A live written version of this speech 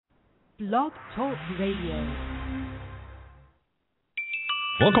Blog Talk Radio.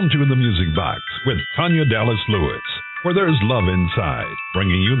 Welcome to The Music Box with Tanya Dallas-Lewis, where there's love inside,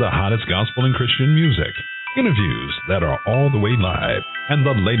 bringing you the hottest gospel and Christian music, interviews that are all the way live, and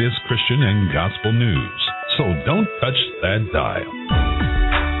the latest Christian and gospel news. So don't touch that dial.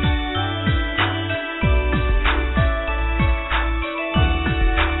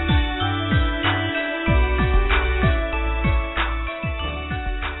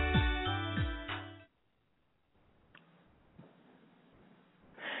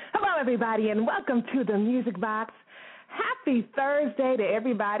 Everybody, and welcome to the Music Box. Happy Thursday to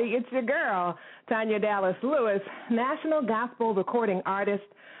everybody. It's your girl, Tanya Dallas-Lewis, national gospel recording artist,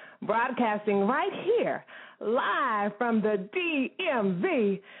 broadcasting right here, live from the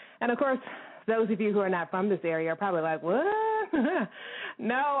DMV. And, of course, those of you who are not from this area are probably like, what?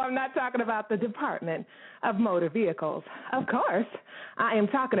 No, I'm not talking about the Department of Motor Vehicles. Of course, I am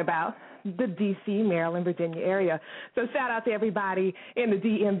talking about the D.C., Maryland, Virginia area. So shout out to everybody in the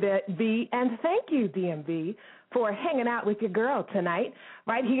DMV, and thank you, DMV, for hanging out with your girl tonight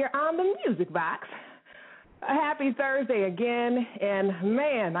right here on the Music Box. A happy Thursday again, and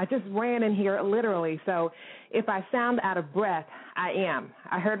man, I just ran in here literally, so if I sound out of breath, I am.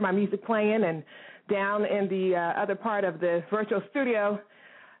 I heard my music playing, and down in the other part of the virtual studio,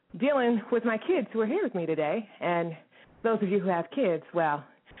 dealing with my kids who are here with me today, and those of you who have kids, well,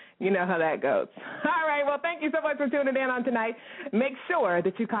 you know how that goes. All right, well, thank you so much for tuning in on tonight. Make sure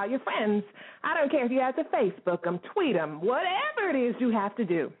that you call your friends. I don't care if you have to Facebook them, tweet them, whatever it is you have to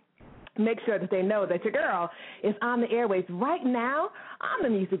do. Make sure that they know that your girl is on the airwaves right now on the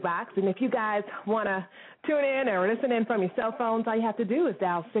Music Box. And if you guys want to tune in or listen in from your cell phones, all you have to do is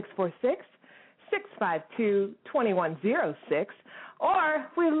dial 646-652-2106. Or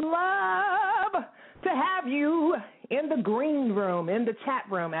we love to have you in the green room, in the chat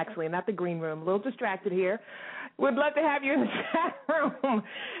room, actually, not the green room. A little distracted here. We'd love to have you in the chat room.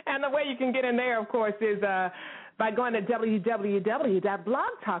 And the way you can get in there, of course, is by going to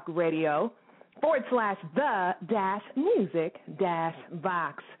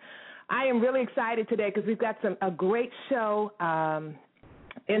www.blogtalkradio.com/the-music-box. I am really excited today because we've got a great show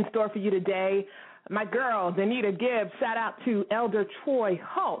in store for you today. My girl, Denita Gibbs, shout out to Elder Troy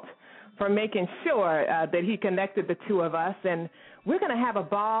Holt for making sure that he connected the two of us. And we're going to have a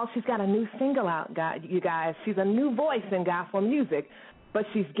ball. She's got a new single out, you guys. She's a new voice in gospel music, but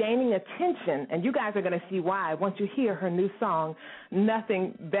she's gaining attention, and you guys are going to see why once you hear her new song,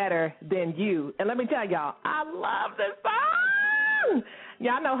 Nothing Better Than You. And let me tell y'all, I love this song.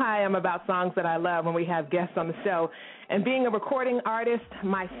 Y'all know how I am about songs that I love when we have guests on the show. And being a recording artist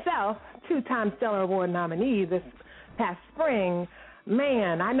myself, two-time Stellar Award nominee this past spring,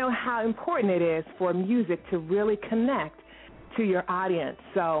 man, I know how important it is for music to really connect to your audience.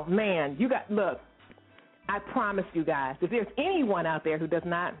 So, man, look, I promise you guys, if there's anyone out there who is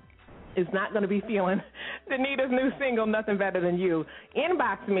not going to be feeling Denita's new single, Nothing Better Than You,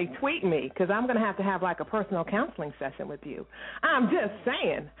 inbox me, tweet me, because I'm going to have like a personal counseling session with you. I'm just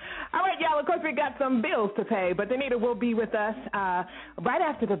saying. All right, y'all, of course, we got some bills to pay, but Denita will be with us right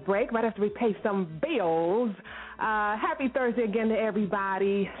after the break, right after we pay some bills. Happy Thursday again to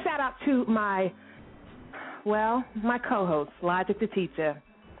everybody. Shout out to my co-host, Logic the Teacher.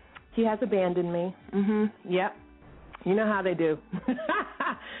 He has abandoned me. Yep. You know how they do.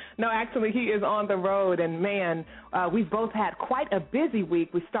 No, actually, he is on the road, and, man, we've both had quite a busy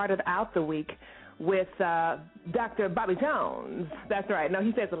week. We started out the week with Dr. Bobby Jones. That's right. No,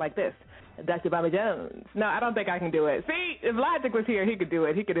 he says it like this, Dr. Bobby Jones. No, I don't think I can do it. See, if Logic was here, he could do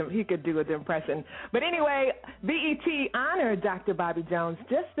it. He could do the impression. But anyway, BET honored Dr. Bobby Jones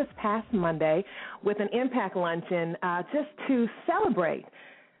just this past Monday with an impact luncheon just to celebrate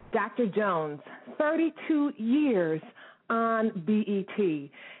Dr. Jones, 32 years on BET.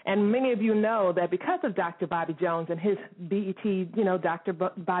 And many of you know that because of Dr. Bobby Jones and his BET, Dr.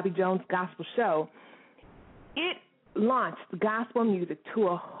 Bobby Jones Gospel Show, it launched gospel music to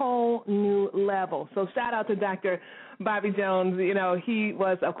a whole new level. So shout out to Dr. Bobby Jones. He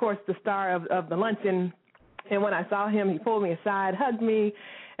was, of course, the star of the luncheon. And when I saw him, he pulled me aside, hugged me,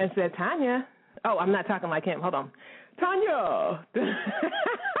 and said, Tanya. Oh, I'm not talking like him. Hold on. Tanya.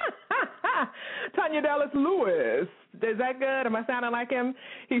 Tanya Dallas-Lewis. Is that good? Am I sounding like him?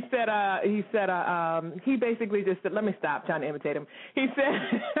 He basically just said, let me stop trying to imitate him. He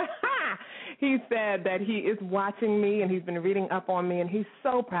he said that he is watching me and he's been reading up on me, and he's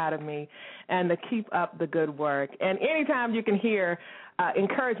so proud of me, and to keep up the good work. And anytime you can hear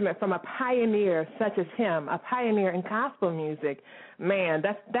encouragement from a pioneer such as him, a pioneer in gospel music, man,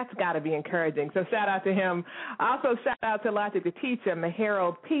 that's got to be encouraging. So shout out to him. Also shout out to Logic the Teacher,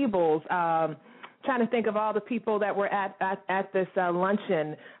 Harold Peebles, trying to think of all the people that were at this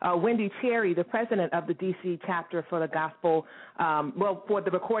luncheon. Wendy Cherry, the president of the D.C. chapter for the Gospel, for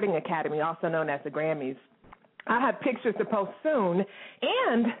the Recording Academy, also known as the Grammys. I have pictures to post soon.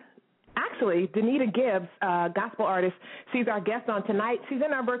 And actually, Denita Gibbs, gospel artist, she's our guest on tonight. She's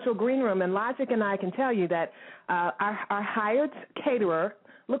in our virtual green room, and Logic and I can tell you that our hired caterer,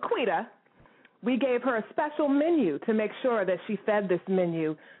 Laquita, we gave her a special menu to make sure that she fed this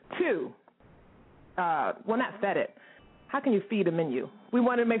menu to not fed it. How can you feed a menu? We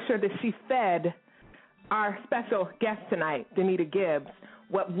wanted to make sure that she fed our special guest tonight, Denita Gibbs,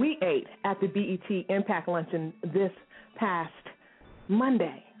 what we ate at the BET Impact Luncheon this past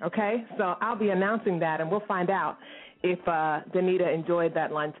Monday, okay? So I'll be announcing that, and we'll find out if Denita enjoyed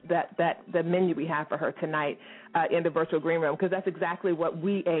that lunch, the menu we have for her tonight in the virtual green room, because that's exactly what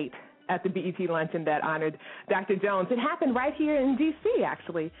we ate at the BET Luncheon that honored Dr. Jones. It happened right here in D.C.,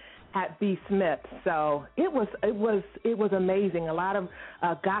 actually, at B. Smith. So it was amazing. A lot of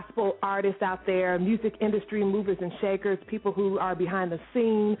gospel artists out there, music industry movers and shakers, people who are behind the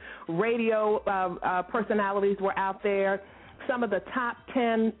scene, radio personalities were out there. Some of the top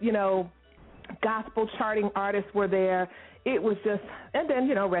 10, gospel charting artists were there. It was just, and then,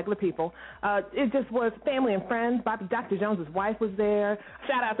 regular people. It just was family and friends. Dr. Jones's wife was there.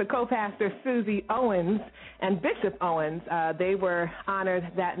 Shout out to co-pastor Susie Owens and Bishop Owens. They were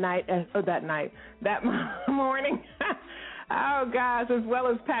honored that morning. Oh, gosh, as well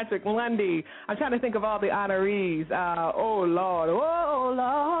as Patrick Lundy. I'm trying to think of all the honorees. Oh, Lord.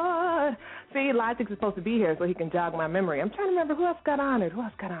 See, Logic's supposed to be here so he can jog my memory. I'm trying to remember who else got honored.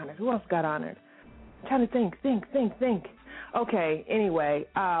 I'm trying to think. Okay, anyway,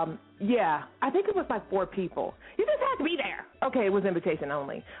 yeah, I think it was like 4 people. You just had to be there. Okay, it was invitation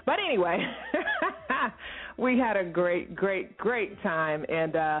only. But anyway, we had a great time,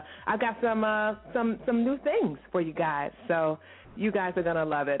 and I've got some new things for you guys, so you guys are going to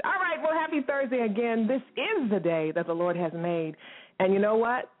love it. All right, well, happy Thursday again. This is the day that the Lord has made, and you know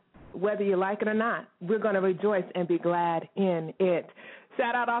what? Whether you like it or not, we're going to rejoice and be glad in it.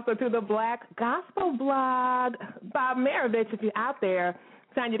 Shout out also to the Black Gospel Blog. Bob Maravich, if you're out there,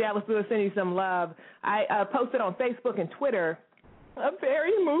 Tanya Dallas Lewis sending you some love. I posted on Facebook and Twitter a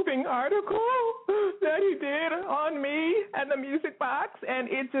very moving article that he did on me and the Music Box, and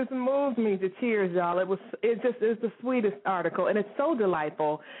it just moved me to tears, y'all. It is the sweetest article, and it's so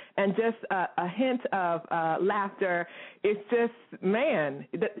delightful, and just a hint of laughter. It's just, man,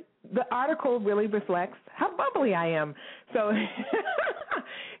 the article really reflects how bubbly I am. So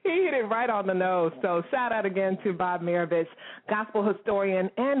he hit it right on the nose. So shout out again to Bob Maravich, gospel historian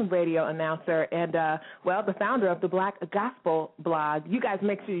and radio announcer, and, the founder of the Black Gospel Blog. You guys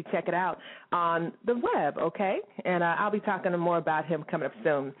make sure you check it out on the web, okay? And I'll be talking more about him coming up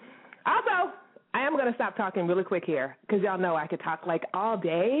soon. Also, I am going to stop talking really quick here because y'all know I could talk like all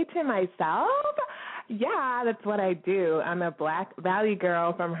day to myself. Yeah, that's what I do. I'm a Black Valley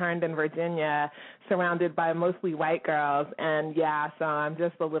girl from Herndon, Virginia, surrounded by mostly white girls. And, yeah, so I'm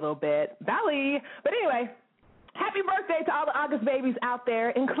just a little bit Valley. But anyway, happy birthday to all the August babies out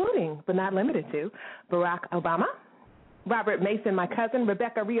there, including, but not limited to, Barack Obama, Robert Mason, my cousin,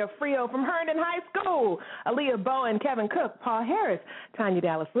 Rebecca Ria Frio from Herndon High School, Aaliyah Bowen, Kevin Cook, Paul Harris, Tanya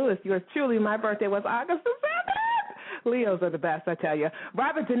Dallas Lewis. Yours truly, my birthday was August the 7th. Leos are the best, I tell you.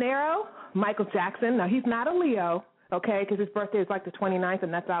 Robert De Niro, Michael Jackson. Now, he's not a Leo, okay, because his birthday is like the 29th,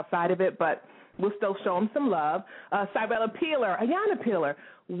 and that's outside of it, but we'll still show him some love. Cybella Peeler, Ayanna Peeler.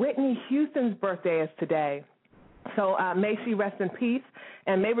 Whitney Houston's birthday is today. So may she rest in peace,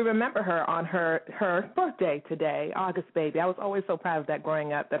 and may we remember her on her birthday today, August baby. I was always so proud of that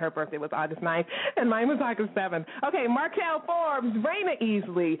growing up, that her birthday was August 9th, and mine was August 7th. Okay, Markel Forbes, Raina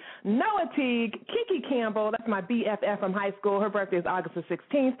Easley, Noah Teague, Kiki Campbell, that's my BFF from high school. Her birthday is August the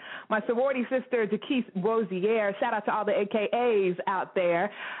 16th. My sorority sister, Jaquise Rosier, shout out to all the AKAs out there.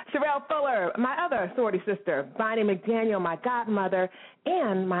 Sherelle Fuller, my other sorority sister, Bonnie McDaniel, my godmother,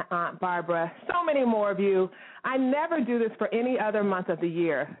 and my Aunt Barbara. So many more of you. I never do this for any other month of the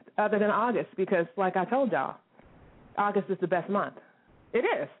year other than August because, like I told y'all, August is the best month. It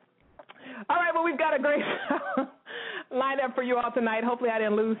is. All right, well, we've got a great show lined up for you all tonight. Hopefully I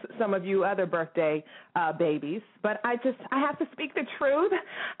didn't lose some of you other birthday babies, but I have to speak the truth,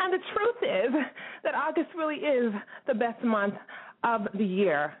 and the truth is that August really is the best month of the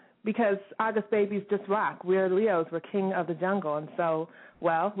year because August babies just rock. We're Leos. We're king of the jungle, and so,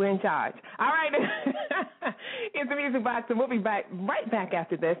 well, we're in charge. All right. It's the Music Box, and we'll be right back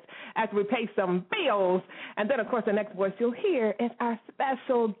after this as we pay some bills. And then, of course, the next voice you'll hear is our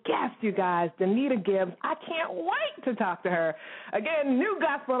special guest, you guys, Denita Gibbs. I can't wait to talk to her. Again, new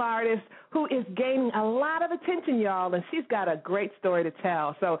gospel artist who is gaining a lot of attention, y'all, and she's got a great story to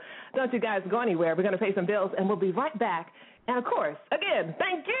tell. So don't you guys go anywhere. We're going to pay some bills, and we'll be right back. And, of course, again,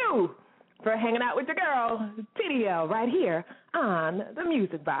 thank you for hanging out with your girl, TDL, right here on the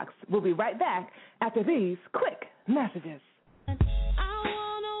Music Box. We'll be right back after these quick messages.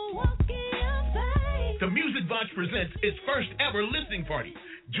 The Music Box presents its first ever listening party.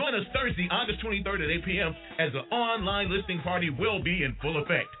 Join us Thursday, August 23rd at 8 p.m. as the online listening party will be in full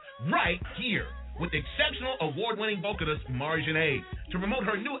effect right here with exceptional award-winning vocalist Marjanae to promote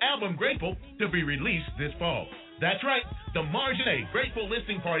her new album, Grateful, to be released this fall. That's right, the Marjanae Grateful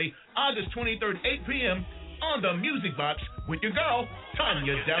Listening Party, August 23rd, 8 p.m. on the Music Box with your girl,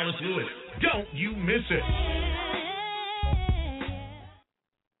 Tanya Dallas Lewis. Don't you miss it.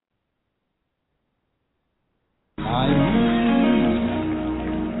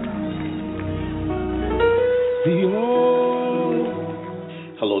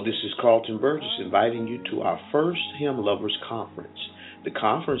 Hello, this is Carlton Burgess inviting you to our first Hymn Lovers Conference. The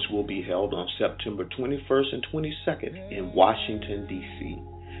conference will be held on September 21st and 22nd in Washington, D.C.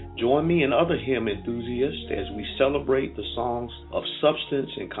 Join me and other hymn enthusiasts as we celebrate the songs of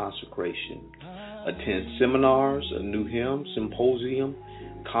substance and consecration. Attend seminars, a new hymn, symposium,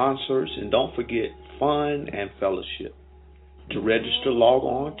 concerts, and don't forget fun and fellowship. To register, log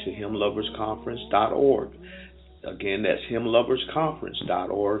on to hymnloversconference.org. Again, that's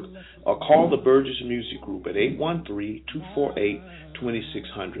hymnloversconference.org, or call the Burgess Music Group at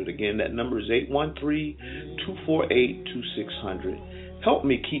 813-248-2600. Again, that number is 813-248-2600. Help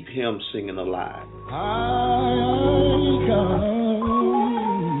me keep him singing alive. I come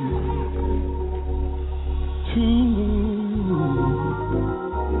to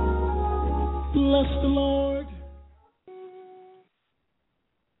bless the Lord.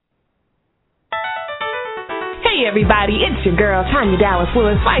 Hey everybody, it's your girl Tanya Dallas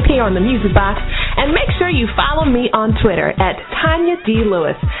Lewis right here on the Music Box, and make sure you follow me on Twitter at Tanya D.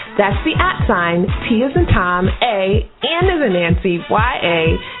 Lewis. That's the @ T as in Tom, A, N as in Nancy,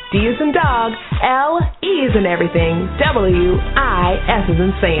 Y-A, D as in dog, L, E as in everything, W, I, S as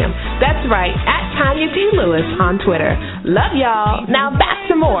in Sam. That's right, at Tanya D. Lewis on Twitter. Love y'all. Now back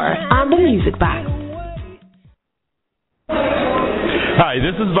to more on the Music Box. Hi,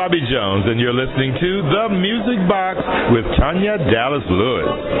 this is Bobby Jones, and you're listening to The Music Box with Tanya Dallas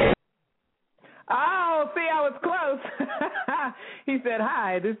Lewis. Oh, see, I was close. He said,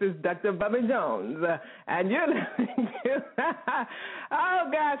 hi, this is Dr. Bobby Jones, and you're listening to, oh,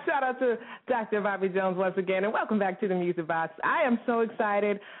 gosh, shout out to Dr. Bobby Jones once again, and welcome back to the Music Box. I am so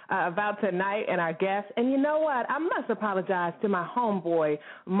excited about tonight and our guests, and you know what? I must apologize to my homeboy,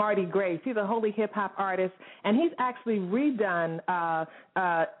 Marty Grace. He's a holy hip-hop artist, and he's actually redone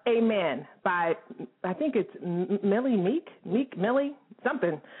Amen by, I think it's Millie,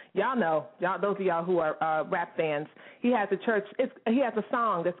 something. Y'all know, those of y'all who are rap fans. He has a church. He has a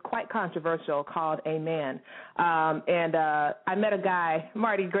song that's quite controversial called Amen. And I met a guy,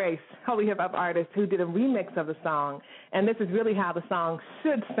 Marty Grace, holy hip hop artist, who did a remix of the song. And this is really how the song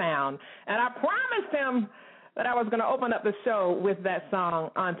should sound. And I promised him that I was going to open up the show with that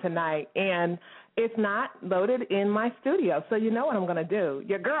song on tonight. And it's not loaded in my studio, so you know what I'm going to do.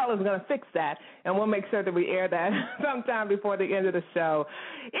 Your girl is going to fix that, and we'll make sure that we air that sometime before the end of the show.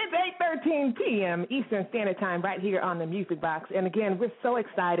 It's 8:13 p.m. Eastern Standard Time right here on the Music Box. And, again, we're so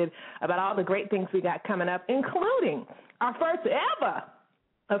excited about all the great things we got coming up, including our first ever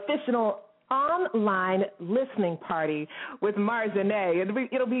official online listening party with Marjanae.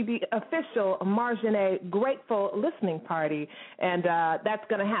 It'll be the official Marjanae Grateful Listening Party, and that's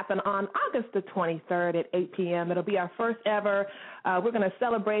going to happen on August the 23rd at 8 p.m. It'll be our first ever. We're going to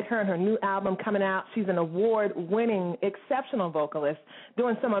celebrate her and her new album coming out. She's an award-winning, exceptional vocalist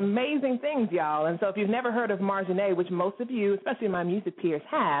doing some amazing things, y'all. And so if you've never heard of Marjanae, which most of you, especially my music peers,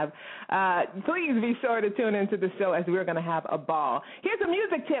 have, please be sure to tune into the show as we're going to have a ball. Here's a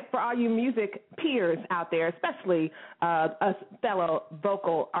music tip for all you music peers out there, especially us fellow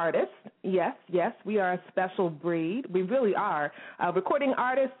vocal artists. Yes, we are a special breed. We really are. Recording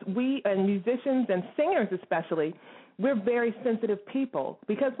artists, we and musicians and singers especially, we're very sensitive people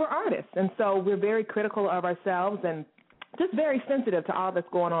because we're artists, and so we're very critical of ourselves and just very sensitive to all that's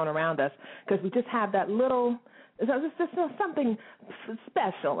going on around us because we just have that little There's just something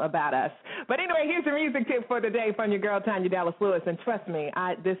special about us. But anyway, here's your music tip for today from your girl, Tanya Dallas Lewis. And trust me,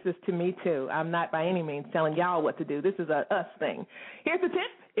 this is to me, too. I'm not by any means telling y'all what to do. This is a us thing. Here's the tip.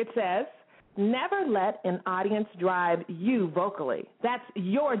 It says, never let an audience drive you vocally. That's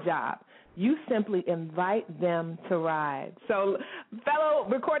your job. You simply invite them to ride. So, fellow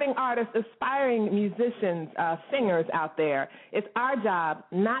recording artists, aspiring musicians, singers out there, it's our job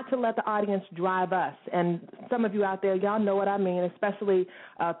not to let the audience drive us. And some of you out there, y'all know what I mean, especially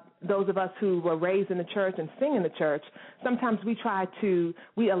those of us who were raised in the church and sing in the church. Sometimes we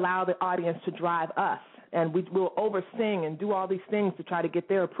allow the audience to drive us. And we'll oversing and do all these things to try to get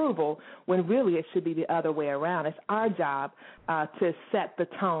their approval when really it should be the other way around. It's our job to set the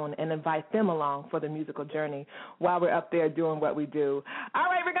tone and invite them along for the musical journey while we're up there doing what we do. All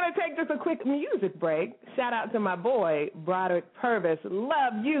right, we're going to take just a quick music break. Shout out to my boy, Broderick Purvis.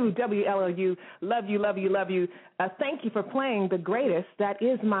 Love you, WLOU. Love you, love you, love you. Thank you for playing The Greatest. That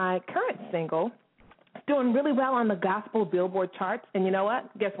is my current single. Doing really well on the gospel Billboard charts. And you know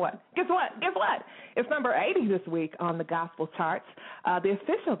what? Guess what? It's number 80 this week on the gospel charts, the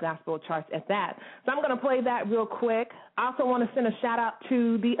official gospel charts at that. So I'm going to play that real quick. I also want to send a shout-out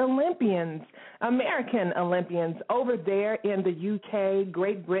to the Olympians, American Olympians over there in the UK,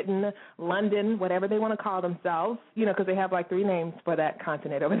 Great Britain, London, whatever they want to call themselves, because they have like 3 names for that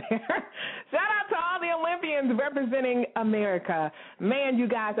continent over there. Shout-out to all the Olympians representing America. Man, you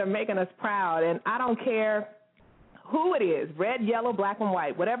guys are making us proud, and I don't care who it is, red, yellow, black, and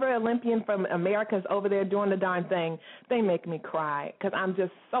white, whatever Olympian from America is over there doing the darn thing, they make me cry because I'm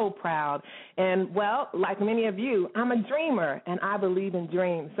just so proud. And, well, like many of you, I'm a dreamer, and I believe in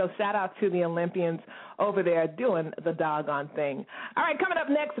dreams. So shout out to the Olympians over there doing the doggone thing. All right, coming up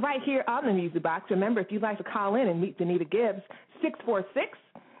next right here on the Music Box, remember, if you'd like to call in and meet Denita Gibbs,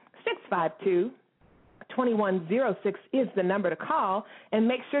 646-652-2106 is the number to call, and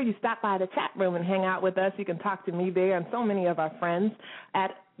make sure you stop by the chat room and hang out with us. You can talk to me there and so many of our friends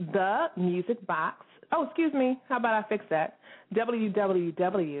at TheMusicBox. Oh, excuse me. How about I fix that?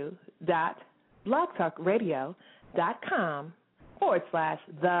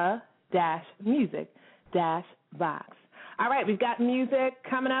 www.blogtalkradio.com/the-music-box. All right, we've got music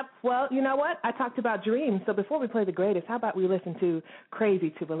coming up. Well, you know what? I talked about dreams, so before we play The Greatest, how about we listen to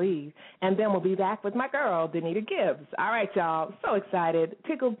Crazy to Believe, and then we'll be back with my girl, Denita Gibbs. All right, y'all, so excited,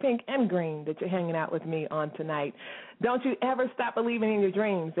 tickled pink and green that you're hanging out with me on tonight. Don't you ever stop believing in your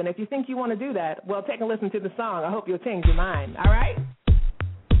dreams, and if you think you want to do that, well, take a listen to the song. I hope you'll change your mind, all right?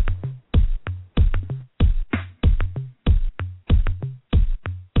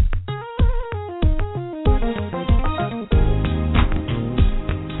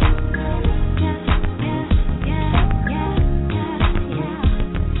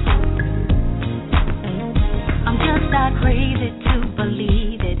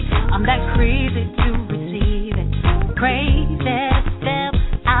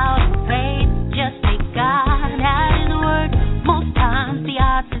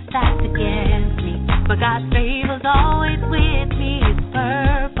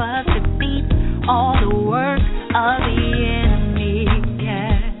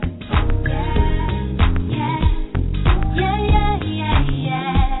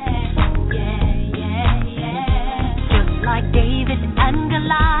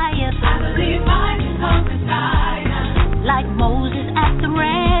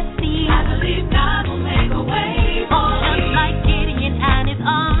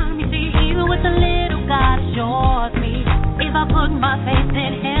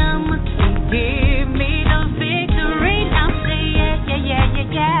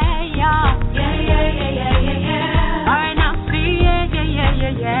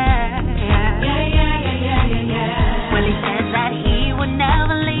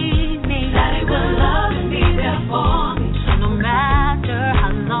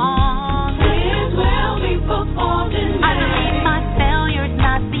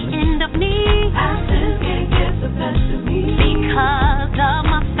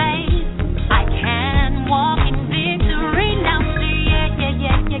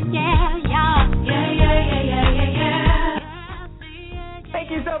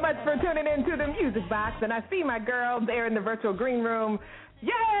 And I see my girl there in the virtual green room.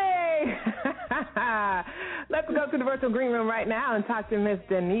 Yay! Let's go to the virtual green room right now and talk to Miss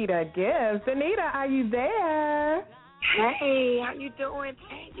Denita Gibbs. Denita, are you there? Hey, how you doing?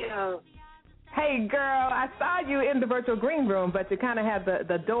 Tanya? Hey, girl, I saw you in the virtual green room, but you kind of had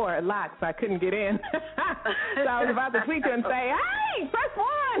the door locked, so I couldn't get in. So I was about to tweet you and say, hey, press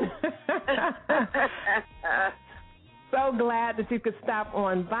 1. So glad that you could stop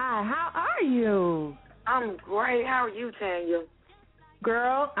on by. How are you? I'm great. How are you, Tanya?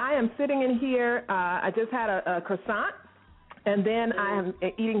 Girl, I am sitting in here. I just had a croissant, and then I am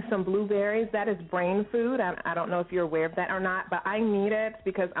eating some blueberries. That is brain food. I don't know if you're aware of that or not, but I need it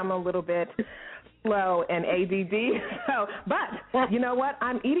because I'm a little bit slow and ADD. But you know what?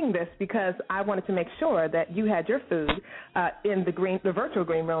 I'm eating this because I wanted to make sure that you had your food in the virtual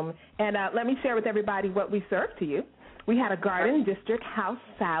green room. And let me share with everybody what we served to you. We had a Garden District house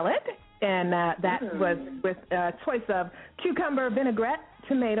salad, and that was with a choice of cucumber vinaigrette,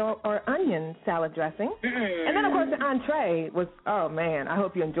 tomato, or onion salad dressing. And then, of course, the entree was, oh, man, I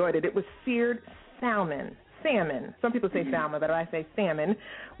hope you enjoyed it. It was seared salmon. Some people say salmon, but I say salmon,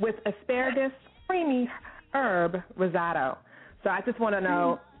 with asparagus, creamy herb risotto. So I just want to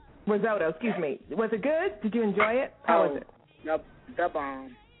know, risotto, excuse me. Was it good? Did you enjoy it? How was it? The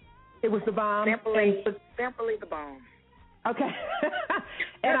bomb. It was the bomb? Simply the bomb. Okay.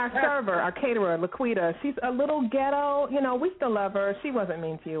 And our server, our caterer, Laquita, she's a little ghetto. You know, we still love her. She wasn't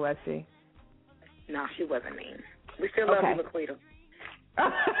mean to you, was she? No, she wasn't mean. We still love you, Laquita.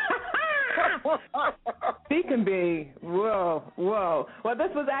 She can be. Whoa. Well,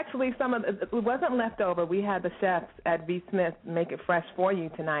 this was actually it wasn't leftover. We had the chefs at V. Smith make it fresh for you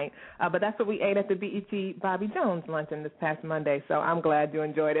tonight. But that's what we ate at the BET Bobby Jones luncheon this past Monday, so I'm glad you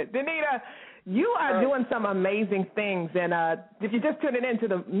enjoyed it. Denita, you are doing some amazing things, and if you're just tuning into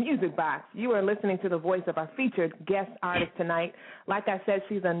the Music Box, you are listening to the voice of our featured guest artist tonight. Like I said,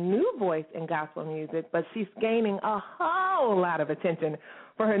 she's a new voice in gospel music, but she's gaining a whole lot of attention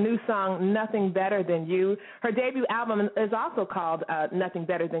for her new song, Nothing Better Than You. Her debut album is also called Nothing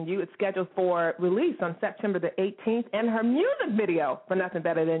Better Than You. It's scheduled for release on September the 18th, and her music video for Nothing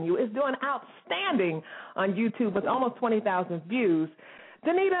Better Than You is doing outstanding on YouTube with almost 20,000 views.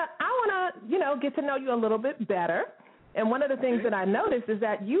 Denita, I want to, get to know you a little bit better. And one of the things that I noticed is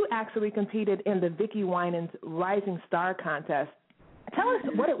that you actually competed in the Vicki Winans Rising Star Contest. Tell us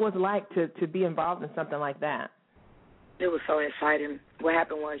what it was like to be involved in something like that. It was so exciting. What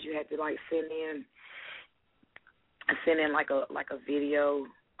happened was you had to send in like a video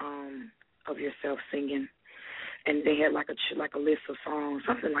of yourself singing, and they had like a list of songs,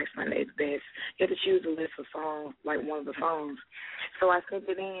 something like Sunday's Best. You had to choose a list of songs, like one of the songs. So I sent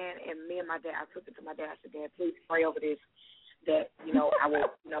it in, and me and my dad, I took it to my dad. I said, Dad, please pray over this, that I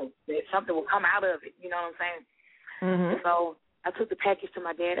will, that something will come out of it. You know what I'm saying? Mm-hmm. So I took the package to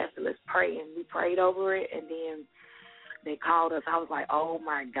my dad. I said, let's pray, and we prayed over it, and then they called us. I was like, oh,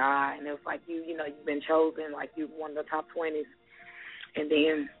 my God. And it was like, you've been chosen, like you're one of the top 20s. And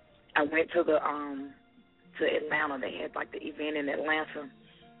then I went to to Atlanta. They had, like, the event in Atlanta.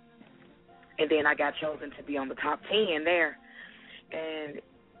 And then I got chosen to be on the top 10 there.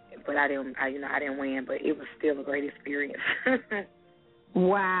 But I didn't win, but it was still a great experience.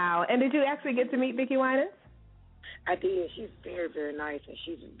 Wow. And did you actually get to meet Vicki Winans? I did. She's very, very nice, and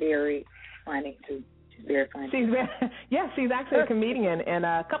she's very funny, too. Very funny. She's actually a comedian, and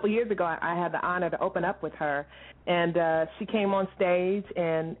a couple of years ago I had the honor to open up with her, and she came on stage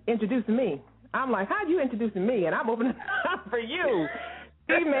and introduced me. I'm like, how'd you introduce me? And I'm opening up for you.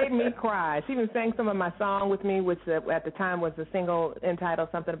 She made me cry. She even sang some of my song with me, which at the time was a single entitled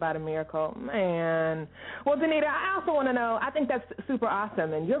Something About a Miracle. Man. Well, Denita, I also want to know, I think that's super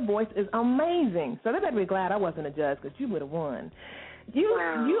awesome, and your voice is amazing. So they better be glad I wasn't a judge because you would have won. I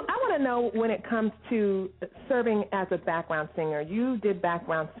want to know, when it comes to serving as a background singer, you did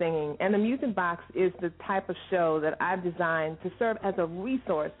background singing, and the Music Box is the type of show that I've designed to serve as a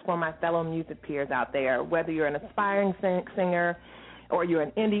resource for my fellow music peers out there, whether you're an aspiring singer or you're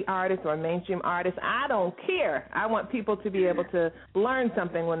an indie artist or a mainstream artist. I don't care. I want people to be able to learn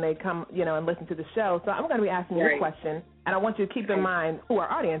something when they come, and listen to the show. So I'm going to be asking you a question, and I want you to keep in mind who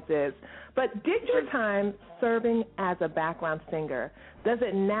our audience is. But did your time serving as a background singer, does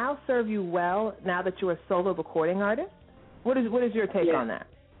it now serve you well now that you're a solo recording artist? What is your take on that?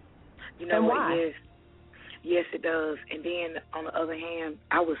 And what, why? Yes, it does. And then on the other hand,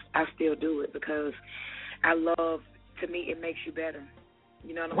 I still do it because I love, to me, it makes you better.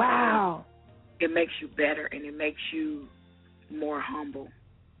 You know what I'm saying? Wow. It makes you better, and it makes you more humble.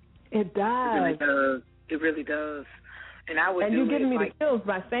 It does. It really does. And you're giving me the chills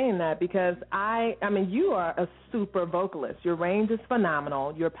by saying that, because you are a super vocalist. Your range is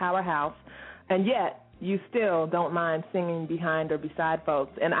phenomenal. You're a powerhouse, and yet you still don't mind singing behind or beside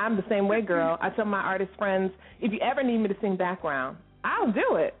folks. And I'm the same way, girl. I tell my artist friends, if you ever need me to sing background, I'll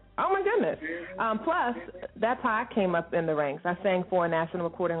do it. Oh, my goodness. Plus, that's how I came up in the ranks. I sang for a national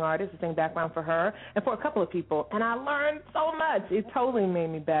recording artist, I sang background for her, and for a couple of people, and I learned so much. It totally made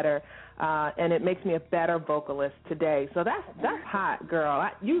me better, and it makes me a better vocalist today. So that's hot, girl.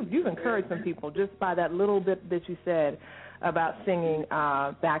 You've encouraged some people just by that little bit that you said about singing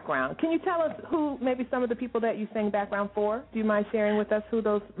background. Can you tell us who maybe some of the people that you sang background for? Do you mind sharing with us who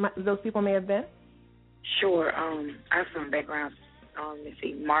those people may have been? Sure. I sung background. Let's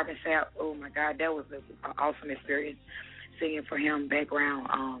see, Marvin Sapp. Oh my God, that was an awesome experience singing for him.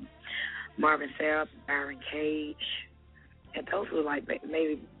 Background, Marvin Sapp, Byron Cage, and those were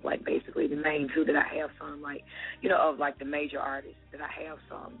basically the main two that I have sung, of the major artists that I have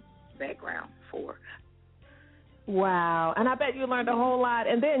sung background for. Wow, and I bet you learned a whole lot,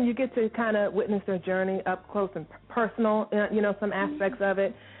 and then you get to kind of witness their journey up close and personal, some aspects of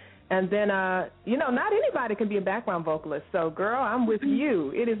it. And then, not anybody can be a background vocalist. So, girl, I'm with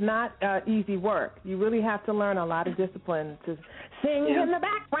you. It is not easy work. You really have to learn a lot of discipline to sing in the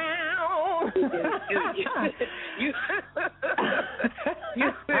background.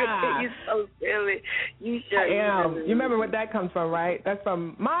 You're so silly. You sure am. You remember what that comes from, right? That's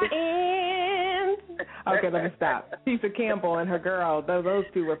from my end. Okay, let me stop. Tisha Campbell and her girl, those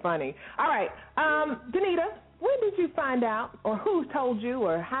two were funny. All right, Denita, when did you find out, or who told you,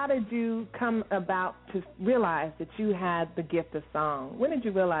 or how did you come about to realize that you had the gift of song? When did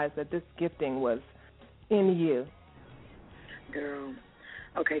you realize that this gifting was in you? Girl,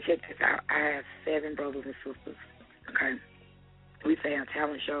 okay, check this out. I have 7 brothers and sisters, okay? We say our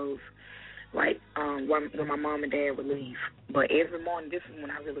talent shows, when my mom and dad would leave. But every morning, this is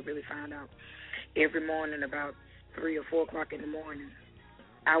when I really, really found out, every morning about 3 or 4 o'clock in the morning,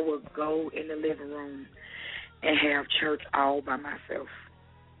 I would go in the living room and have church all by myself.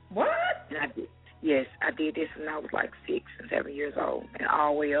 What? And I did this when I was 6 and 7 years old, and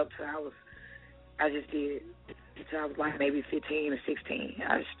all the way up to I just did it until I was maybe 15 or 16.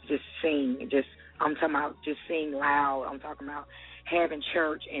 I just sing, I'm talking about just sing loud. I'm talking about having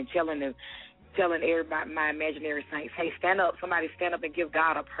church and telling everybody, my imaginary saints, hey, stand up, somebody stand up and give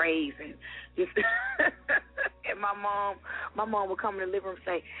God a praise. And just and my mom would come in the living room and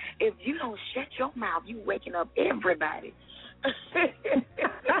say, if you don't shut your mouth, you waking up everybody.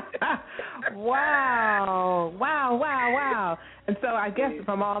 Wow. And so I guess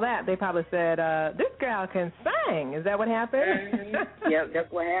from all that, they probably said, this girl can sing. Is that what happened? Yeah,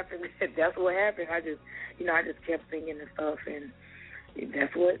 that's what happened. I just kept singing and stuff, and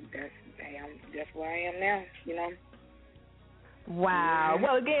that's where I am now, Wow.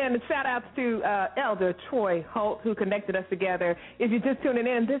 Well, again, shout outs to Elder Troy Holt, who connected us together. If you're just tuning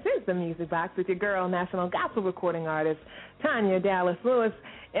in, this is The Music Box with your girl, national gospel recording artist, Tanya Dallas Lewis.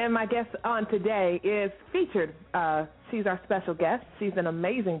 And my guest on today is featured. She's our special guest. She's an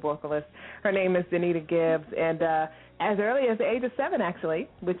amazing vocalist. Her name is Denita Gibbs. And as early as the age of 7, actually,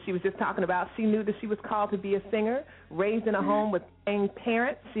 which she was just talking about, she knew that she was called to be a singer, raised in a home with praying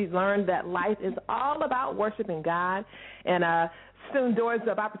parents. She learned that life is all about worshiping God. And soon doors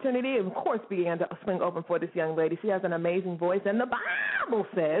of opportunity, of course, began to swing open for this young lady. She has an amazing voice, and the Bible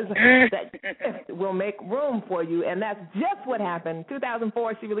says that gift will make room for you, and that's just what happened. In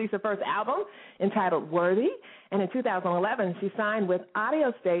 2004, she released her first album entitled Worthy, and in 2011, she signed with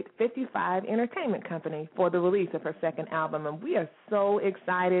Audio State 55 Entertainment Company for the release of her second album, and we are so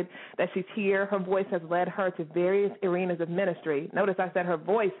excited that she's here. Her voice has led her to various arenas of ministry. Notice I said her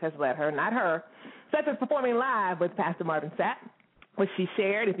voice has led her, not her, such as performing live with Pastor Marvin Sapp, which she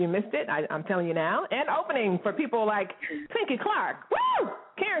shared. If you missed it, I'm telling you now. And opening for people like Pinky Clark. Woo!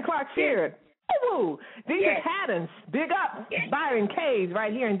 Karen Clark Sheard. Woo! Deidre Haddons. Big up. Byron Cage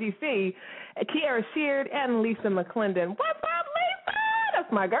right here in D.C. Kiara Sheard and Lisa McClendon. What's up, Lisa?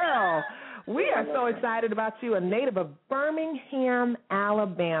 That's my girl. We are so excited about you, a native of Birmingham,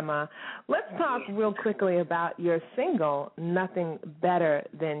 Alabama. Let's talk real quickly about your single, Nothing Better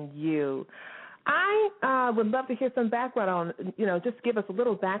Than You. I would love to hear some background on, just give us a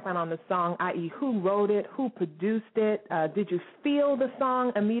little background on the song, i.e. who wrote it, who produced it, did you feel the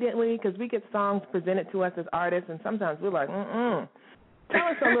song immediately? Because we get songs presented to us as artists, and sometimes we're like, Tell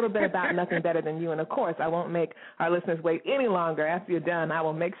us a little bit about Nothing Better Than You, and, of course, I won't make our listeners wait any longer. After you're done, I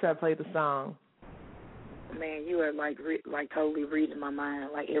will make sure I play the song. Man, you are, like totally reading my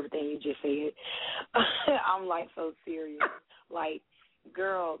mind, like everything you just said. I'm, so serious.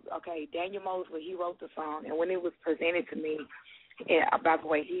 Girl, okay, Daniel Mosley, he wrote the song, and when it was presented to me, and by the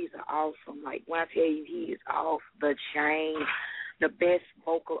way, he's awesome. When I tell you he is off the chain, the best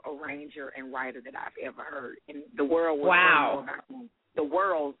vocal arranger and writer that I've ever heard. And the world will soon know about him. The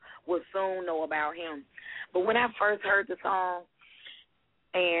world will soon know about him. But when I first heard the song,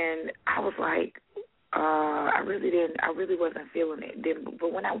 and was like, I really wasn't feeling it.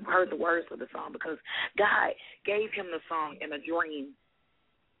 But when I heard the words of the song, because God gave him the song in a dream.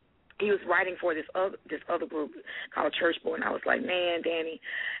 He was writing for this other group called Church Boy, and I was like, man, Danny,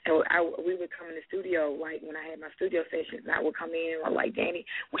 and we would come in the studio, like when I had my studio sessions, and I would come in, and I'm like, Danny,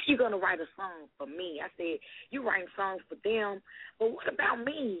 when you going to write a song for me? I said, you writing songs for them, but what about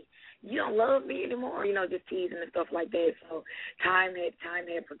me? You don't love me anymore, just teasing and stuff like that. So time had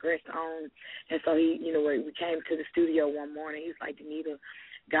progressed on, and so he, we came to the studio one morning. He was like, Denita,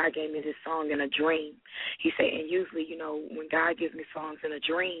 God gave me this song in a dream. He said, and usually, when God gives me songs in a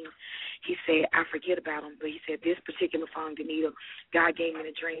dream, he said, I forget about them. But he said, this particular song, Denita, God gave me in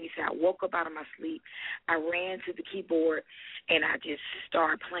a dream. He said, I woke up out of my sleep. I ran to the keyboard, and I just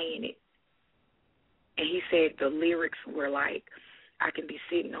started playing it. And he said the lyrics were like, I can be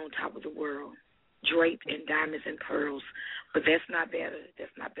sitting on top of the world, draped in diamonds and pearls, but that's not better.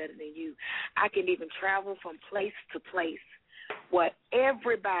 That's not better than you. I can even travel from place to place where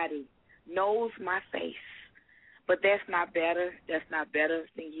everybody knows my face, but that's not better. That's not better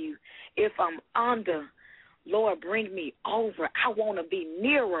than you. If I'm under, Lord, bring me over. I want to be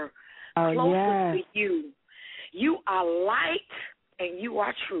nearer, closer to you. You are light and you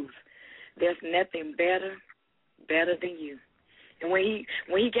are truth. There's nothing better than you. And when he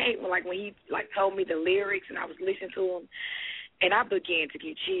told me the lyrics and I was listening to him, and I began to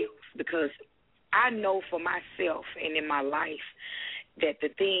get chills because I know for myself and in my life that the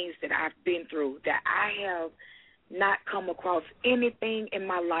things that I've been through, that I have not come across anything in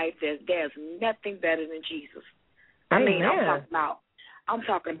my life that there's nothing better than Jesus. I mean, I'm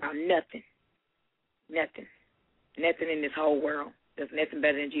talking about nothing in this whole world. There's nothing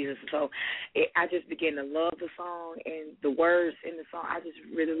better than Jesus. So I just began to love the song and the words in the song. I just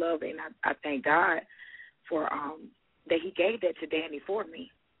really love it, and I thank God for that he gave that to Danny for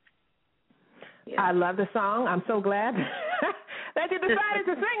me. Yeah. I love the song. I'm so glad that you decided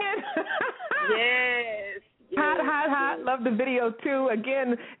to sing it. Yes. Hot. Love the video, too.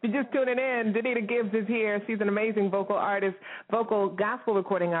 Again, if you're just tuning in, Denita Gibbs is here. She's an amazing vocal artist, vocal gospel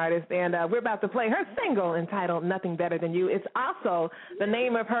recording artist, and we're about to play her single entitled Nothing Better Than You. It's also the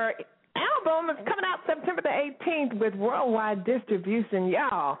name of her album. It's coming out September the 18th with worldwide distribution,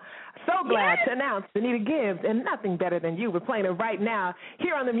 y'all. So glad to announce Denita Gibbs and Nothing Better Than You. We're playing it right now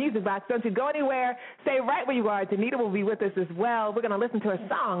here on the Music Box. Don't you go anywhere. Stay right where you are. Denita will be with us as well. We're going to listen to a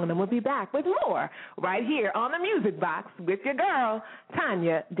song, and then we'll be back with more right here on the Music Box with your girl,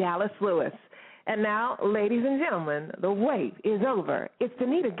 Tanya Dallas Lewis. And now, ladies and gentlemen, the wait is over. It's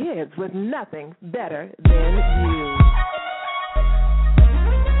Denita Gibbs with Nothing Better Than You.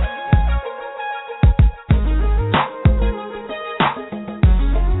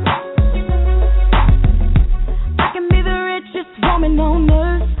 Woman on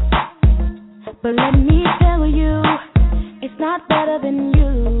earth, but let me tell you, it's not better than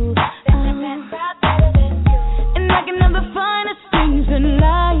you. And I can have the finest things in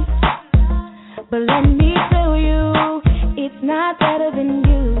life, but let me tell you, it's not better than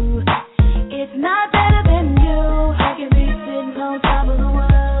you. It's not better than you. I can be sitting on top of the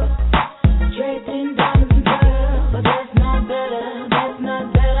world, draped in diamonds and pearls, but that's not better. That's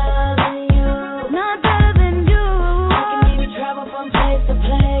not better than you. Not better than you. I can even travel from place to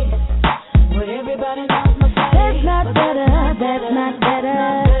place where everybody knows my face. That's not better. That's not better.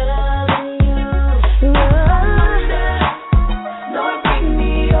 Than you. Lord, bring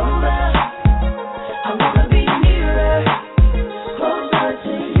me over. I wanna be nearer, closer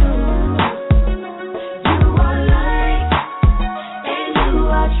to you. You are light and you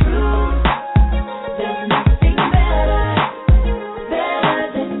are true. There's nothing better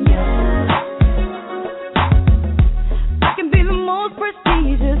than you. I can be the most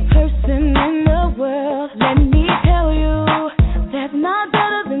prestigious person in the world. Let me tell you, that's not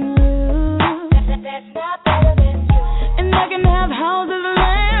better than you. That's not better than you. And I can have houses,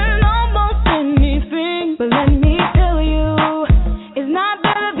 land, almost anything, but let me tell you, it's not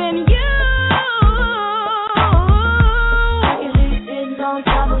better than you. I can be sitting on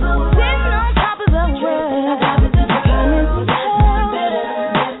top of the world. Sitting on top of the world. That's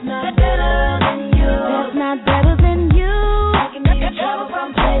not better than you. That's not better than you. I can even travel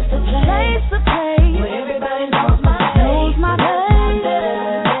from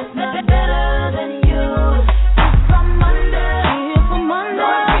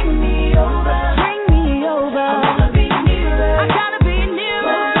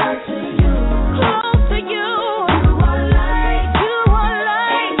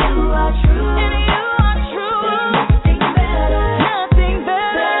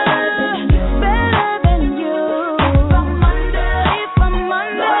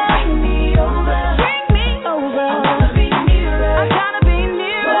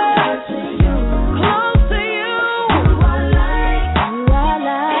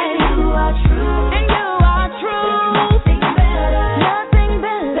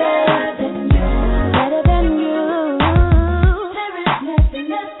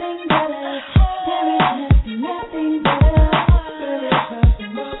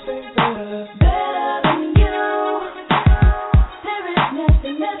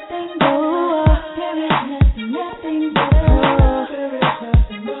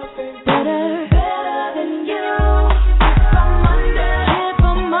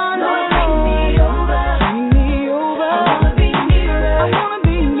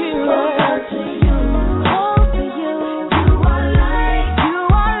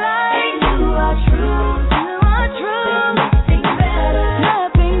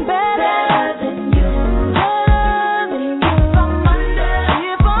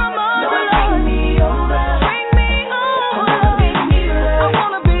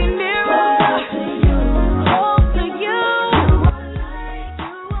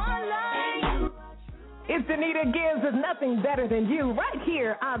Denita Gibbs is nothing better than you right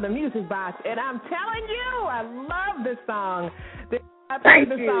here on the Music Box. And I'm telling you, I love this song. I played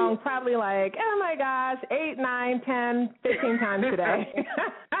the song probably like, oh my gosh, 8, 9, 10, 15 times today.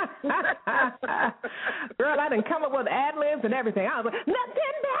 Girl, I didn't come up with ad-libs and everything. I was like,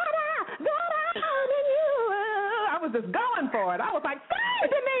 nothing better than you. I was just going for it. I was like,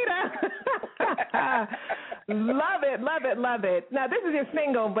 Denita. Love it, love it, love it. Now, this is your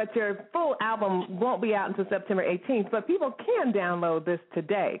single, but your full album won't be out until September 18th, but people can download this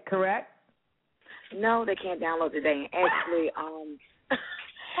today, correct? No, they can't download today. Actually,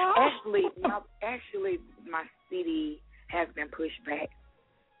 my CD has been pushed back.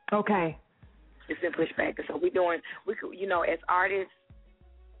 Okay. It's been pushed back. So as artists,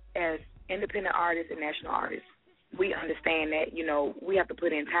 as independent artists and national artists, we understand that, we have to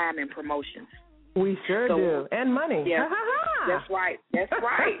put in time and promotions. We sure do. And money. Yeah. That's right.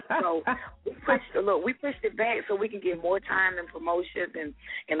 So we pushed it back so we can get more time and promotions and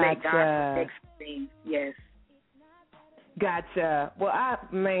let God protect things. Yes. Gotcha. Well,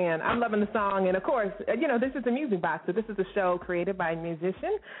 I'm loving the song. And, of course, this is the Music Box. So this is a show created by a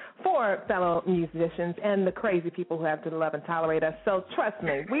musician for fellow musicians and the crazy people who have to love and tolerate us. So trust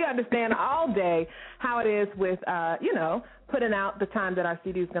me, we understand all day how it is with, putting out the time that our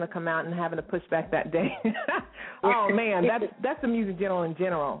CD is going to come out and having to push back that day. Oh, man, that's the music in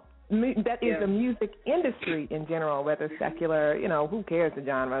general. That is the music industry in general, whether secular, who cares the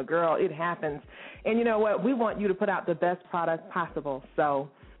genre? Girl, it happens. And you know what? We want you to put out the best product possible. So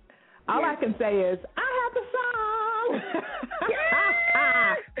all I can say is, I have the song.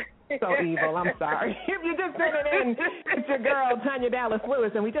 So evil. I'm sorry. If you're just tuning in, it's your girl, Tanya Dallas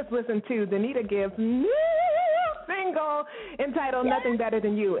Lewis, and we just listened to Denita Gibbs' new single entitled Nothing Better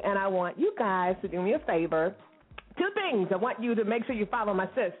Than You. And I want you guys to do me a favor. 2 things. I want you to make sure you follow my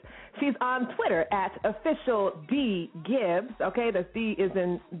sis. She's on Twitter at @officialdgibbs. Okay, that's D as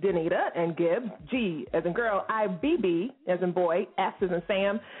in Denita and Gibbs, G as in girl, IBB as in boy, S as in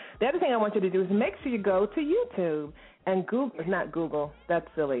Sam. The other thing I want you to do is make sure you go to YouTube and Google, that's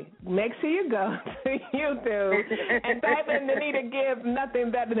silly. Make sure you go to YouTube and type in Denita Gibbs,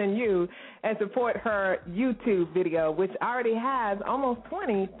 Nothing Better Than You, and support her YouTube video, which already has almost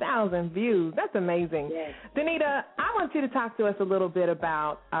 20,000 views. That's amazing. Yes. Denita, I want you to talk to us a little bit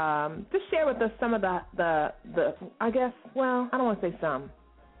about, just share with us some of the I guess, well, I don't want to say some.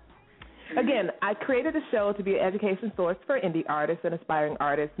 Again, I created a show to be an education source for indie artists and aspiring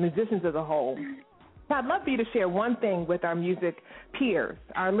artists, musicians as a whole. I'd love for you to share one thing with our music peers,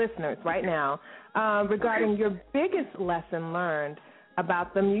 our listeners right now, regarding your biggest lesson learned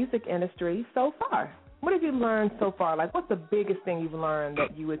about the music industry so far. What have you learned so far? Like, what's the biggest thing you've learned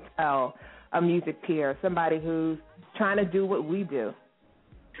that you would tell a music peer, somebody who's trying to do what we do?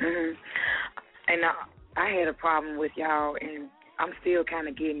 Mm-hmm. And I had a problem with y'all, and I'm still kind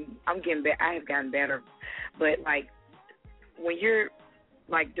of getting better. I have gotten better. But, like, when you're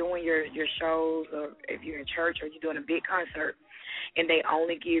like doing your shows, or if you're in church or you're doing a big concert and they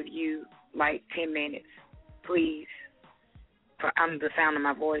only give you like 10 minutes, please, I'm the sound of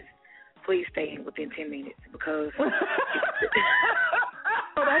my voice, please stay within 10 minutes because oh,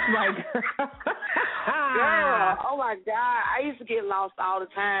 that's right, girl. Girl, oh my God, I used to get lost all the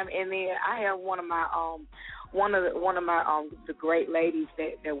time, and then I have one of my the great ladies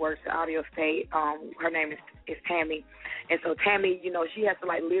that works at Audio State. Her name is Tammy. And so Tammy, she has to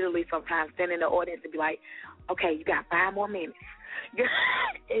like literally sometimes stand in the audience and be like, okay, you got 5 more minutes.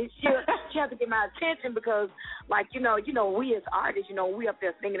 And she has to get my attention because, like, we as artists, we up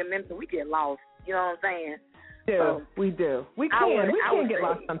there singing and ministering, we get lost. You know what I'm saying? We do. We can get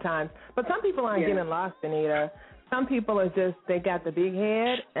lost sometimes. But some people aren't getting lost, Denita. Some people are just, they got the big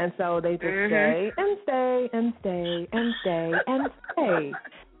head, and so they just stay and stay and stay and stay and stay.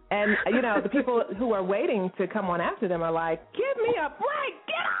 And, the people who are waiting to come on after them are like, give me a break.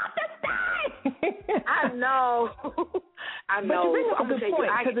 Get off the stage. I know. I know. But you bring up a good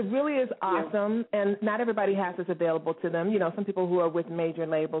point, because it really is Yeah. awesome, and not everybody has this available to them. You know, some people who are with major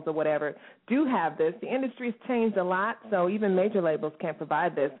labels or whatever do have this. The industry's changed a lot, so even major labels can't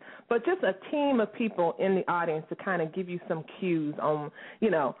provide this. But just a team of people in the audience to kind of give you some cues on, you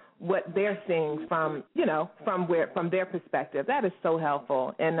know, what they're seeing from, you know, from their perspective. That is so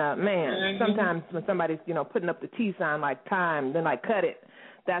helpful. And, man, sometimes when somebody's, you know, putting up the T sign like time, then like cut it,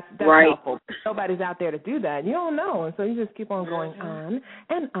 that's right. helpful. Nobody's out there to do that. You don't know, and so you just keep on going on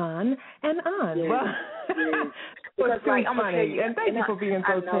and on and on. Yes. Well, Yes. it's like, too funny, and thank you for being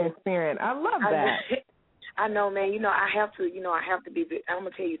so transparent. I love that. I know, man. You know, I have to be. I'm gonna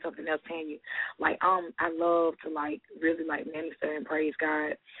tell you something else, Tanya. Like, I love to like really like minister and praise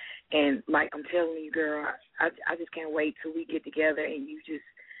God, and like I'm telling you, girl, I just can't wait till we get together and you just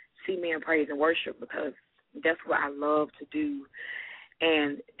see me in praise and worship, because that's what I love to do.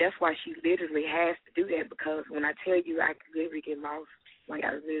 And that's why she literally has to do that, because when I tell you, I literally get lost. Like,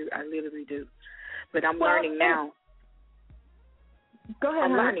 I literally do. But I'm learning now. Go ahead.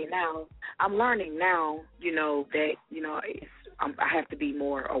 I'm learning now, you know, that, you know, I have to be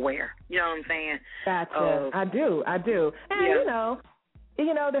more aware. You know what I'm saying? Gotcha. I do. And, yeah.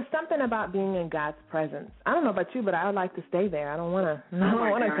 you know, there's something about being in God's presence. I don't know about you, but I would like to stay there. I don't want to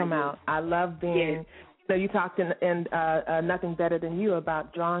come out. I love being... Yes. So you talked in Nothing Better Than You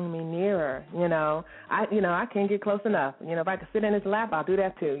about drawing me nearer. You know, I can't get close enough. You know, if I could sit in his lap, I'll do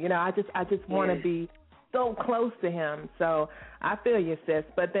that too. You know, I just want to be so close to him. So I feel you, sis.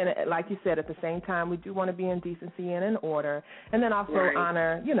 But then, like you said, at the same time, we do want to be in decency and in order, and then also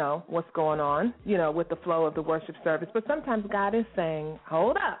honor, you know, what's going on, you know, with the flow of the worship service. But sometimes God is saying,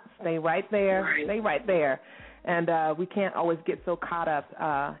 hold up, stay right there, stay right there. And we can't always get so caught up,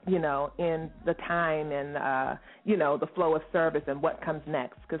 you know, in the time and, you know, the flow of service and what comes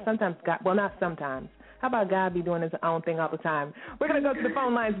next. Because sometimes God, well, not sometimes. How about God be doing his own thing all the time? We're going to go to the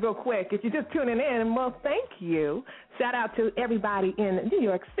phone lines real quick. If you're just tuning in, well, thank you. Shout out to everybody in New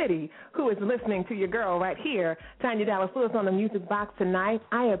York City who is listening to your girl right here, Tanya Dallas Lewis, on the Music Box tonight.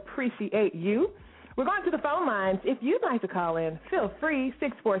 I appreciate you. We're going to the phone lines. If you'd like to call in, feel free,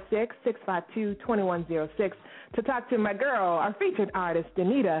 646-652-2106, to talk to my girl, our featured artist,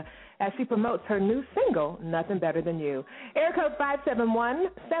 Denita, as she promotes her new single, Nothing Better Than You. Air code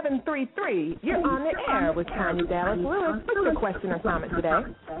 571-733. You're on the air with Tanya Dallas Lewis. What's your question or comment today?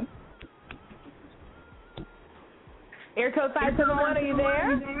 Air code 571, are you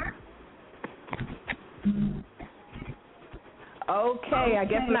there? Okay, I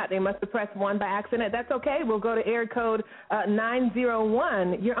guess not. They must have pressed 1 by accident. That's okay. We'll go to air code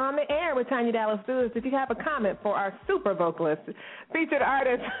 901. You're on the air with Tanya Dallas Lewis. If you have a comment for our super vocalist, featured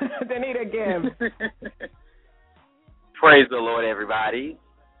artist, Denita Gibbs. Praise the Lord, everybody.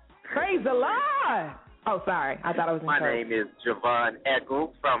 Praise the Lord. Oh, sorry. I thought I was in My church. name is Javon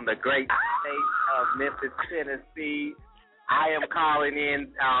Eckle from the great state of Memphis, Tennessee. I am calling in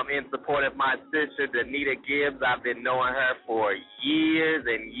support of my sister, Denita Gibbs. I've been knowing her for years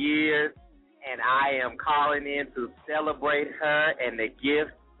and years, and I am calling in to celebrate her and the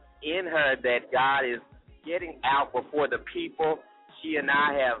gift in her that God is getting out before the people. She and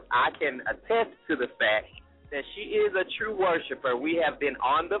I can attest to the fact that she is a true worshiper. We have been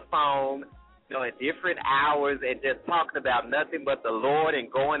on the phone, you know, at different hours and just talking about nothing but the Lord and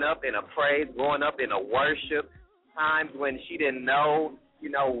going up in a praise, going up in a worship. Times when she didn't know, you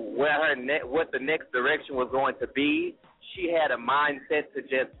know, what the next direction was going to be. She had a mindset to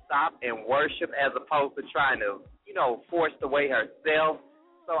just stop and worship as opposed to trying to, you know, force the way herself.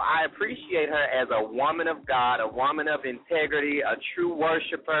 So I appreciate her as a woman of God, a woman of integrity, a true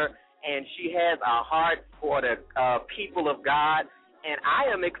worshiper, and she has a heart for the people of God, and I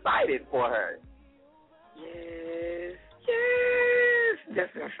am excited for her. Yes.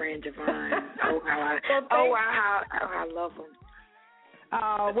 That's my friend Javon. How I love him.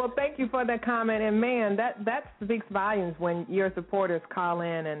 Well, thank you for that comment. And, man, that speaks volumes when your supporters call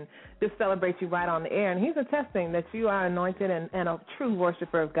in and just celebrate you right on the air. And he's attesting that you are anointed and a true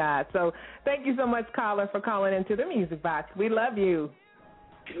worshiper of God. So thank you so much, caller, for calling into the Music Box. We love you.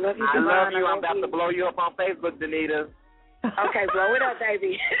 Love you, I Javon. love you. I'm about to blow you up on Facebook, Denita. Okay, blow it up,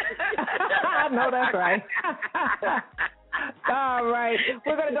 baby. I know that's right. All right.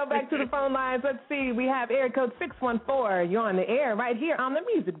 We're going to go back to the phone lines. Let's see. We have air code 614. You're on the air right here on the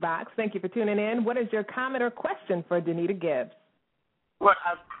Music Box. Thank you for tuning in. What is your comment or question for Denita Gibbs? Well,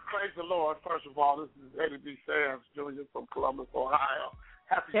 praise the Lord. First of all, this is Eddie B. Sands Jr. from Columbus, Ohio.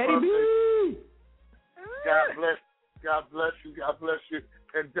 Happy Eddie birthday. B. God bless you. God bless you.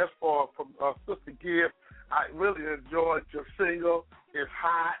 And just from Sister Gibbs, I really enjoyed your single. It's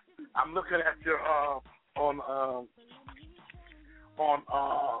hot. I'm looking at your on on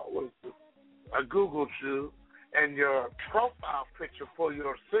I Googled you, and your profile picture for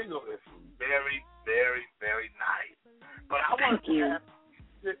your single is very, very, very nice. But I want to ask,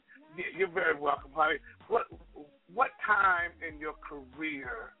 you're very welcome, honey. What time in your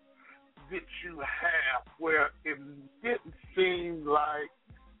career did you have where it didn't seem like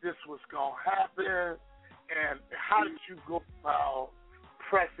this was going to happen, and how did you go about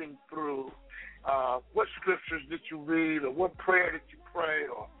pressing through? What scriptures did you read, or what prayer did you pray,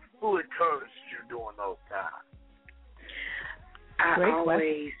 or who encouraged you during those times? That's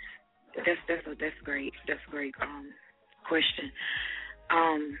great. That's a great question.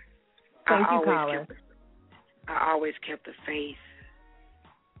 Thank you, Colin. I always kept the faith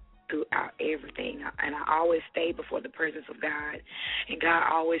throughout everything, and I always stayed before the presence of God, and God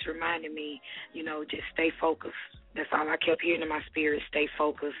always reminded me, just stay focused. That's all I kept hearing in my spirit, stay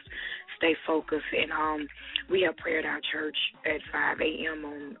focused, and we have prayer at our church at 5 a.m.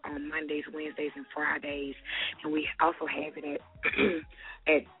 on Mondays, Wednesdays, and Fridays, and we also have it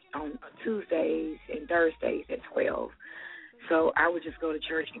at on Tuesdays and Thursdays at 12. So I would just go to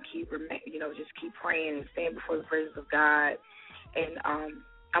church and keep praying and stand before the presence of God, and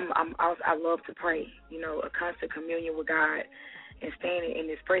I love to pray, a constant communion with God and standing in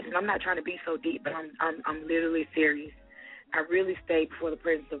His presence. I'm not trying to be so deep, but I'm literally serious. I really stay before the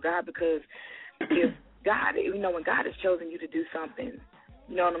presence of God, because if God, when God has chosen you to do something,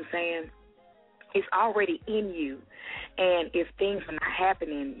 you know what I'm saying, it's already in you. And if things are not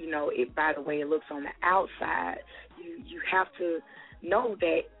happening, by the way it looks on the outside, you have to know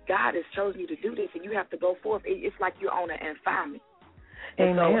that God has chosen you to do this, and you have to go forth. It's like you're on an assignment.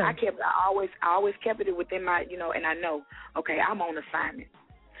 And so I always kept it within my, and I know, okay, I'm on assignment.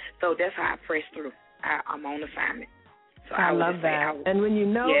 So that's how I press through. I'm on assignment. So I love that. And when you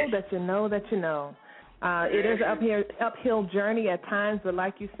know that you know that you know, it is an uphill journey at times, but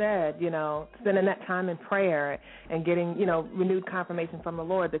like you said, spending that time in prayer and getting, renewed confirmation from the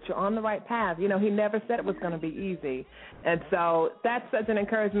Lord that you're on the right path. He never said it was going to be easy. And so that's such an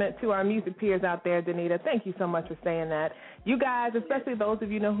encouragement to our music peers out there, Denita. Thank you so much for saying that. You guys, especially those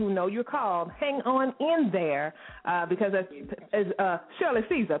of you who know you're called, hang on in there because as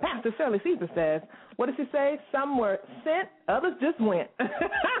Pastor Shirley Caesar says, what does she say? Some were sent, others just went.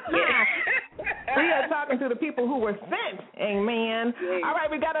 We are talking to the people who were sent. Amen. Yeah. All right,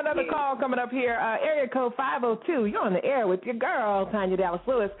 we got another call coming up here. Area code 502. You're on the air with your girl, Tanya Dallas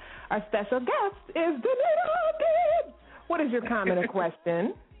Lewis. Our special guest is Denita Gibbs. What is your comment or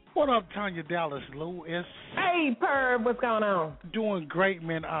question? What up, Tanya Dallas Lewis? Hey, Perv, what's going on? Doing great,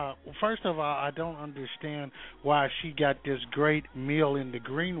 man. First of all, I don't understand why she got this great meal in the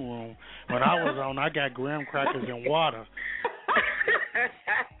green room. When I was on, I got graham crackers and water.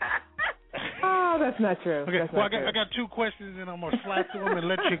 Oh, that's not true. Okay, I got two questions, and I'm going to slide through them and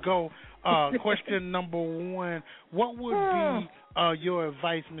let you go. Question number one, what would be your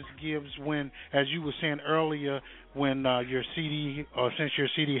advice, Ms. Gibbs, when, as you were saying earlier, when your CD, or since your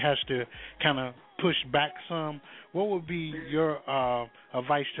CD has to kind of push back some, what would be your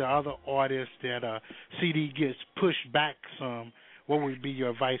advice to other artists that CD gets pushed back some? What would be your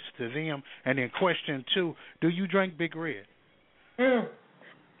advice to them? And then question two, do you drink Big Red?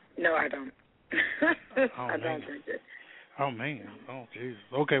 No, I don't. I don't drink it. Oh, man. Oh, Jesus.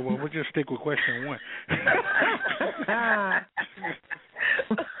 Okay, well, we'll just stick with question one.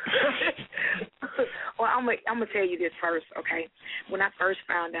 Well, I'm gonna tell you this first, okay? When I first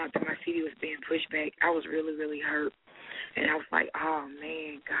found out that my CD was being pushed back, I was really, really hurt. And I was like, oh,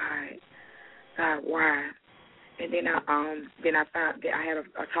 man, God, why? And then I found that I had a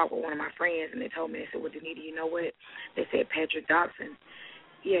talk with one of my friends, and they told me, they said, well, Denita, you know what? They said Patrick Dobson,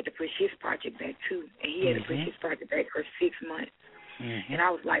 he had to push his project back, too. And he had to push his project back for 6 months. And I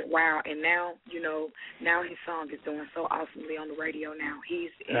was like, wow. And now, now his song is doing so awesomely on the radio now.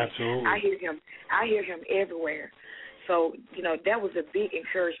 Absolutely. I hear him everywhere. So, that was a big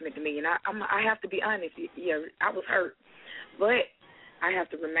encouragement to me. And I have to be honest, I was hurt. But I have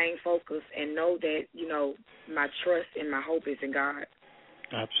to remain focused and know that, my trust and my hope is in God.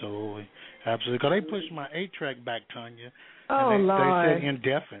 Absolutely. Because they pushed my 8-track back, Tanya. Oh, and Lord. They said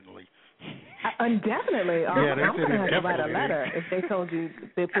indefinitely. Indefinitely? Oh, yeah, I'm going to have to write a letter if they told you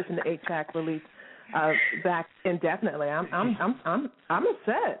they're pushing the 8-track release back indefinitely. I'm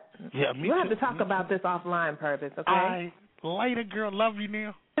upset. Yeah, me We'll have too. to talk about this offline, Purvis, okay? Later, girl. Love you,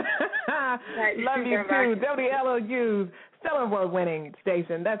 Neil. Love you, too. WLOU's Stellar Award-winning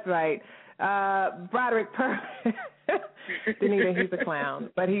station. That's right. Broderick Purvis. Denita, he's a clown,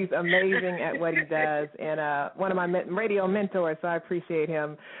 but he's amazing at what he does, and one of my radio mentors, so I appreciate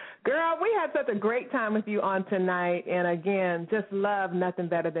him. Girl, we had such a great time with you on tonight, and again, just love Nothing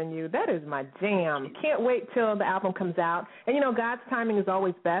Better Than You. That is my jam. Can't wait till the album comes out. And, you know, God's timing is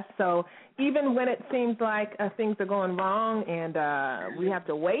always best, so even when it seems like things are going wrong and we have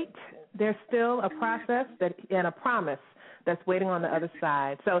to wait, there's still a process and a promise that's waiting on the other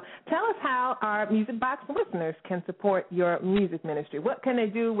side. So tell us how our Music Box listeners can support your music ministry. What can they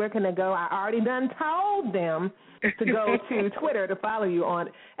do? Where can they go? I already done told them to go to Twitter to follow you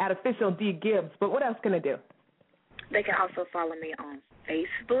at official D Gibbs, but what else can they do? They can also follow me on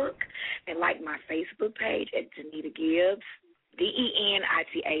Facebook and like my Facebook page at Denita Gibbs,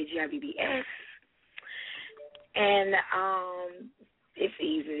 DenitaGibbs. And it's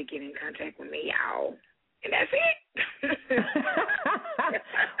easy to get in contact with me, y'all. And that's it.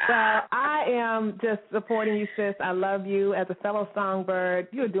 Well, I am just supporting you, sis. I love you. As a fellow songbird,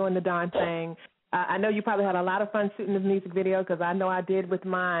 you're doing the darn thing. I know you probably had a lot of fun shooting this music video because I know I did with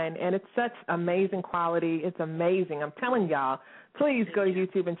mine, and it's such amazing quality. It's amazing. I'm telling y'all, please go to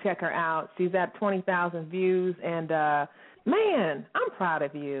YouTube and check her out. She's at 20,000 views, and, man, I'm proud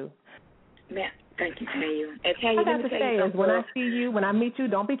of you. Man, thank you, Tanya. And Tanya, what I have to say is when I see you, when I meet you,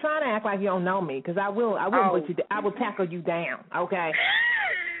 don't be trying to act like you don't know me because I will tackle you down, okay?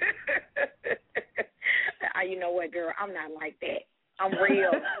 You know what, girl? I'm not like that. I'm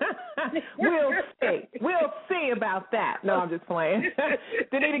real. We'll see about that. No, I'm just playing.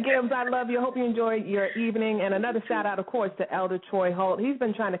 Denita Gibbs, I love you. I hope you enjoy your evening. And another shout-out, of course, to Elder Troy Holt. He's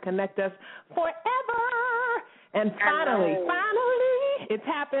been trying to connect us forever. And finally, it's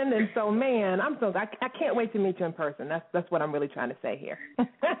happened. And so, man, I can't wait to meet you in person. That's what I'm really trying to say here. I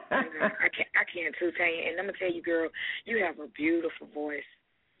can't too, Tanya. And I'm going to tell you, girl, you have a beautiful voice.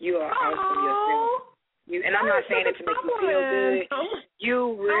 You are awesome yourself. And I'm not saying it to make you feel good.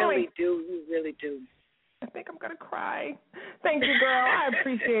 You really do. You really do. I think I'm going to cry. Thank you, girl. I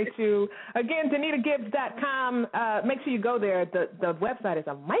appreciate you. Again, DenitaGibbs.com. Make sure you go there. The website is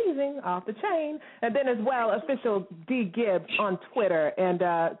amazing, off the chain. And then as well, official D Gibbs on Twitter. And,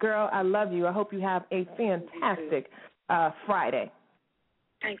 girl, I love you. I hope you have a fantastic Friday.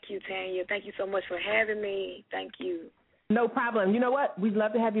 Thank you, Tanya. Thank you so much for having me. Thank you. No problem. You know what? We'd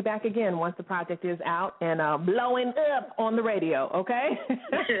love to have you back again once the project is out and blowing up on the radio, okay?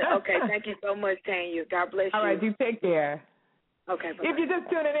 Okay, thank you so much, Tanya. God bless you. All right, you take care. Okay, bye-bye. If you're just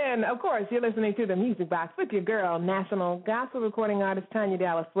tuning in, of course, you're listening to The Music Box with your girl, national gospel recording artist Tanya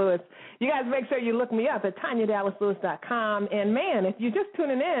Dallas Lewis. You guys make sure you look me up at TanyaDallasLewis.com. And, man, if you're just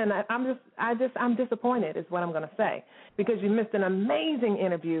tuning in, I'm disappointed is what I'm going to say, because you missed an amazing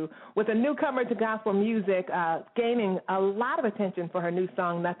interview with a newcomer to gospel music, gaining a lot of attention for her new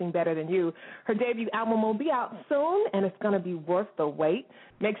song, Nothing Better Than You. Her debut album will be out soon, and it's going to be worth the wait.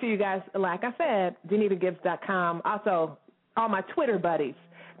 Make sure you guys, like I said, DenitaGibbs.com. Also, all my Twitter buddies.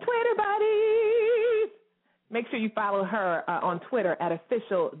 Make sure you follow her on Twitter at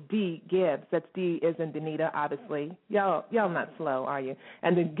official D Gibbs. That's D as in Denita, obviously. Y'all not slow, are you?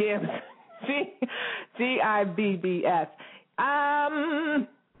 And then Gibbs, Gibbs. I'm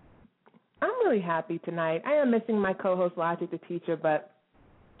really happy tonight. I am missing my co-host Logic the Teacher, but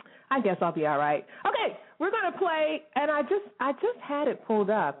I guess I'll be all right. Okay, we're going to play, and I just had it pulled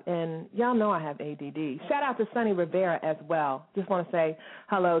up, and y'all know I have ADD. Shout out to Sonny Rivera as well. Just want to say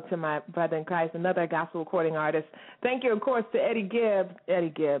hello to my brother in Christ, another gospel recording artist. Thank you, of course, to Eddie Gibbs.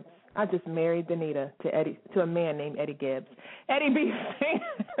 Eddie Gibbs. I just married Denita to a man named Eddie Gibbs. Eddie B.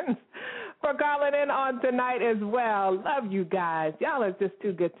 Stevens for calling in on tonight as well. Love you guys. Y'all are just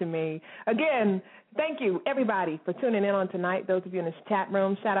too good to me. Again, thank you, everybody, for tuning in on tonight. Those of you in this chat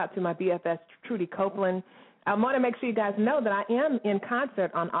room, shout out to my BFS, Trudy Copeland. I want to make sure you guys know that I am in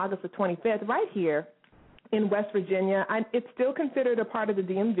concert on August the 25th right here in West Virginia. It's still considered a part of the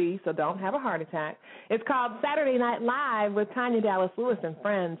DMV, so don't have a heart attack. It's called Saturday Night Live with Tanya Dallas Lewis and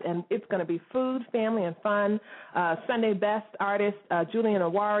friends, and it's going to be food, family, and fun. Sunday Best artist Julian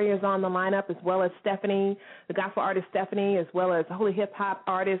Awari is on the lineup, as well as Stephanie, the gospel artist Stephanie, as well as holy hip-hop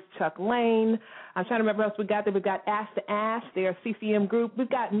artist Chuck Lane. I'm trying to remember what else we got there. We've got Ash to Ash, their CCM group. We've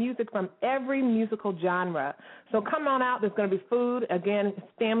got music from every musical genre. So come on out. There's going to be food. Again, it's a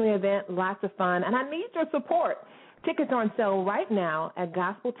family event, lots of fun. And I need your support. Tickets are on sale right now at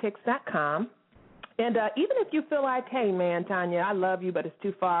gospeltix.com. And even if you feel like, hey, man, Tanya, I love you, but it's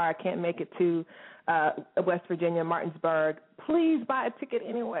too far. I can't make it to West Virginia, Martinsburg. please buy a ticket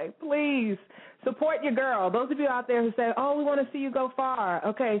anyway. Please support your girl. Those of you out there who say, oh, we want to see you go far.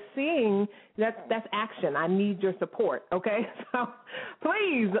 Okay, seeing, that's action. I need your support, okay? So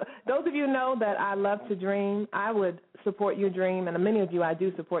please, those of you know that I love to dream. I would support your dream, and many of you, I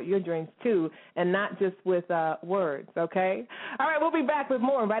do support your dreams too, and not just with words, okay? All right, we'll be back with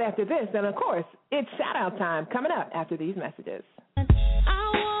more right after this. And, of course, it's shout-out time coming up after these messages.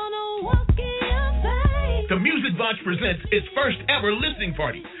 The Music Box presents its first ever listening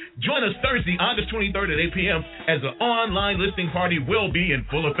party. Join us Thursday, August 23rd at 8 p.m. as the online listening party will be in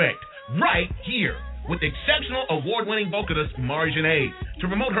full effect right here with exceptional award-winning vocalist Marjanae to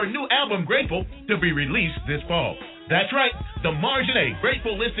promote her new album, Grateful, to be released this fall. That's right, the Marjanae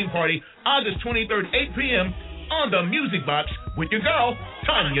Grateful Listening Party, August 23rd, 8 p.m. on The Music Box with your girl,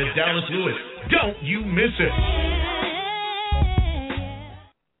 Tanya Dallas Lewis. Don't you miss it.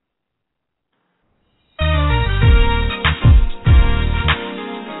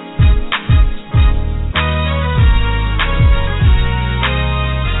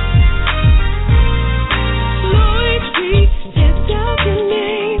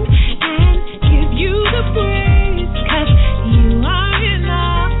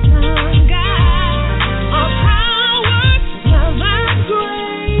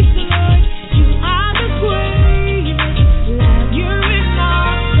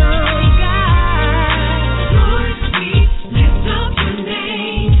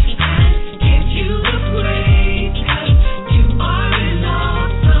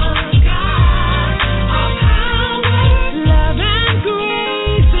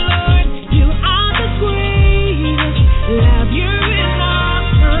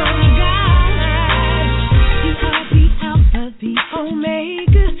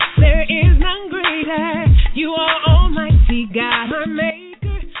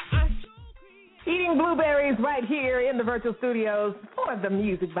 Studios for the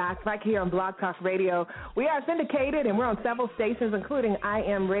Music Box right here on Blog Talk Radio. We are syndicated and we're on several stations, including I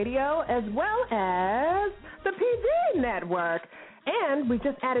Am Radio as well as the PD Network. And we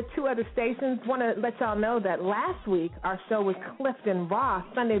just added 2 other stations. Want to let y'all know that last week our show was Clifton Ross,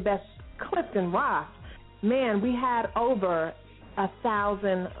 Sunday Best Clifton Ross. Man, we had over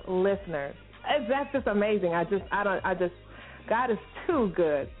 1,000 listeners. That's just amazing. God is too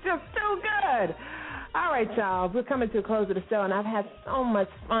good, just too good. All right, y'all, we're coming to a close of the show, and I've had so much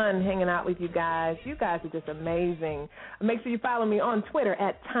fun hanging out with you guys. You guys are just amazing. Make sure you follow me on Twitter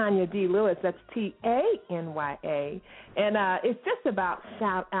at Tanya D. Lewis. That's Tanya. And it's just about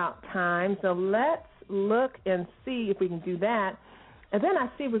shout-out time, so let's look and see if we can do that. And then I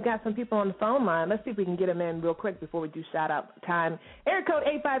see we've got some people on the phone line. Let's see if we can get them in real quick before we do shout-out time. Area code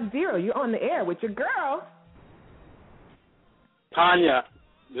 850, you're on the air with your girl. Tanya,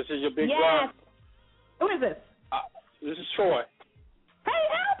 this is your big brother. Who is this? This is Troy. Hey,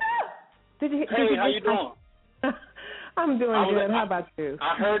 Elder! Hey, how you doing? I'm doing good. How about you?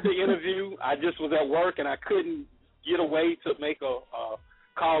 I heard the interview. I just was at work, and I couldn't get away to make a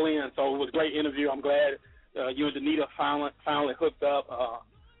call in, so it was a great interview. I'm glad you and Denita finally hooked up.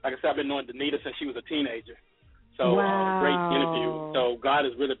 Like I said, I've been knowing Denita since she was a teenager. So great interview. So God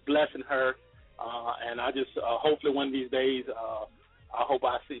is really blessing her, and I just hopefully one of these days I hope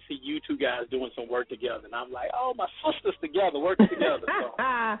I see you two guys doing some work together. And I'm like, oh, my sisters together, working together.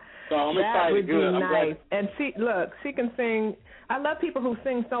 So I'm excited. Good. I'm nice. And she can sing. I love people who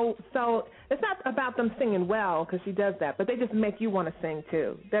sing so it's not about them singing well, because she does that, but they just make you want to sing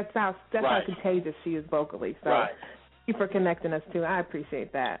too. That's how contagious she is vocally. So thank you for connecting us too. I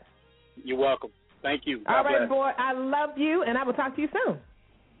appreciate that. You're welcome. Thank you. God All right, bless. boy. I love you, and I will talk to you soon.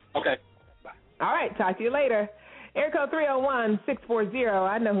 Okay. Bye. All right. Talk to you later. Air code 301-640.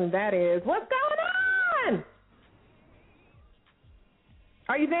 I know who that is. What's going on?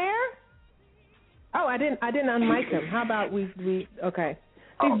 Are you there? Oh, I didn't unmic him. How about we okay.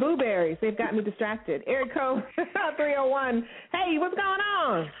 These blueberries, they've got me distracted. Air code 301. Hey, what's going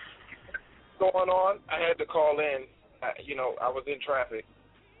on? What's going on? I had to call in. I was in traffic,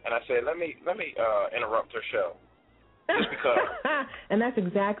 and I said, let me interrupt her show. Just because. And that's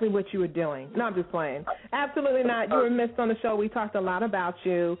exactly what you were doing. No, I'm just playing. Absolutely not. You were missed on the show. We talked a lot about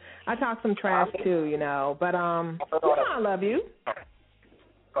you. I talked some trash too, but I love you.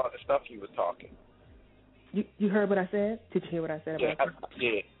 All the stuff you was talking. You heard what I said? Did you hear what I said about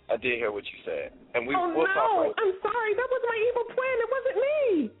you? I did hear what you said. And we'll talk later. I'm sorry. That was my evil twin. It wasn't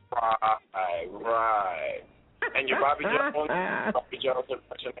me. Right. And your Bobby Jones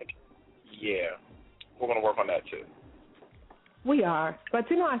impression. Yeah. We're going to work on that too. We are. But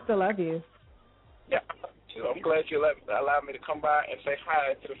I still love you. Yeah. So I'm glad you allowed me to come by and say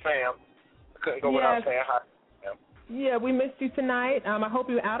hi to the fam. I couldn't go without saying hi to them. Yeah, we missed you tonight. I hope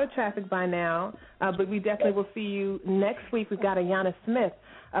you're out of traffic by now, but we definitely will see you next week. We've got Ayanna Smith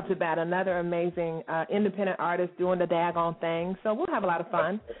up to bat, another amazing independent artist doing the daggone thing. So we'll have a lot of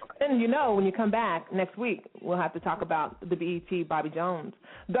fun. And when you come back next week, we'll have to talk about the BET Bobby Jones,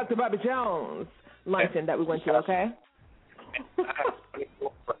 Dr. Bobby Jones luncheon that we went to, okay?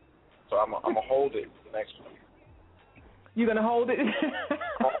 So I'm going to hold it next week. You're going to hold it?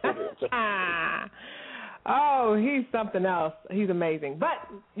 Oh, he's something else. He's amazing. But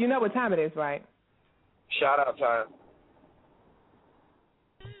you know what time it is, right? Shout out time.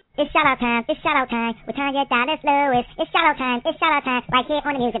 It's shout out time. It's shout out time. We're trying to get Dallas Lewis. It's shout out time. It's shout out time. Right here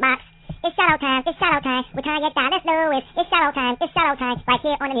on the Music Box. It's shout out time. It's shout out time. We're trying to get Dallas Lewis. It's shout out time. It's shout out time. Right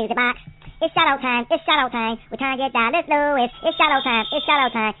here on the Music Box. It's shout out time. It's shout out time. We're trying to get Dallas Lewis. It's shout out time. It's shout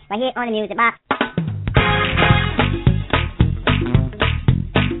out time. Right here on the Music Box.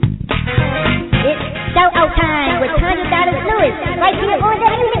 It's shout out time with Tanya Dallas Lewis. Right here on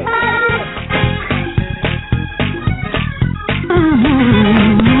the Music Box.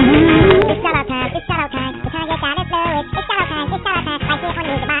 It's shout out time. It's shout out time. We're trying to get Dallas Lewis. It's shout out time. It's shout out time. Right here on the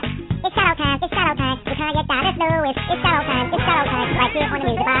Music Box. It's shout out time. It's shout out time. We're trying to get Dallas Lewis. It's shout out time. It's shout out time. Right here on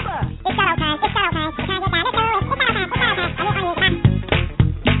the Music Box. It's shout out time. It's shout out time. We're trying to get Dallas Lewis. It's shout out time. It's shout out time. Right here on the Music Box.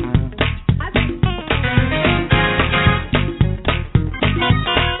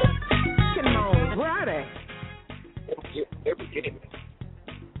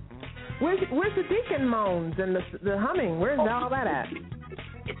 Where's the deacon moans and the humming? Where's all that at?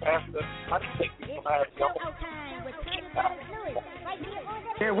 Pastor, I think people have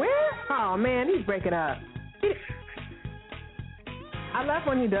They're where? Oh man, he's breaking up. I love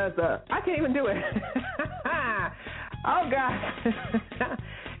when he does that. I can't even do it. Oh God.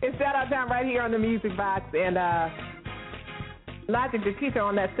 It's shout out time right here on the Music Box, and Logic, the teacher,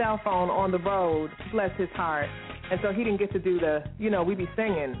 on that cell phone on the road, bless his heart. And so he didn't get to do we be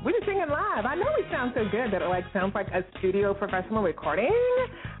singing. We be singing live. I know we sound so good that it sounds like a studio professional recording,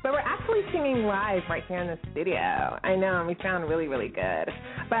 but we're actually singing live right here in the studio. I know, we sound really, really good.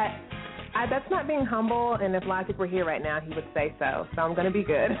 But that's not being humble, and if Logic were here right now, he would say so. So I'm going to be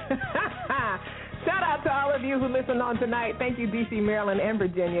good. Shout out to all of you who listened on tonight. Thank you, D.C., Maryland, and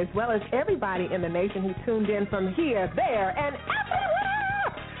Virginia, as well as everybody in the nation who tuned in from here, there, and everywhere.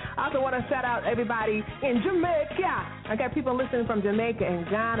 I also want to shout out everybody in Jamaica. I got people listening from Jamaica and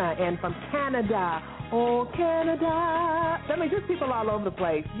Ghana and from Canada. Oh, Canada. I mean, just people all over the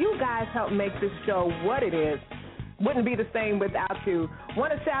place. You guys help make this show what it is. Wouldn't be the same without you.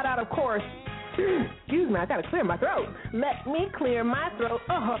 Want to shout out, of course, excuse me, I got to clear my throat. Let me clear my throat.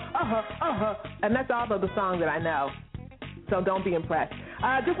 And that's all of the songs that I know. So don't be impressed.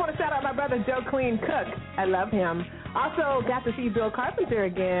 Just want to shout out my brother Joe Clean Cook. I love him. Also got to see Bill Carpenter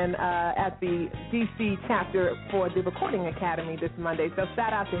again at the D.C. chapter for the Recording Academy this Monday. So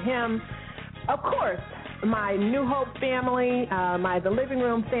shout out to him. Of course, my New Hope family, the Living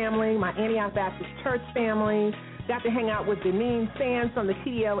Room family, my Antioch Baptist Church family. Got to hang out with Deneen Sands from the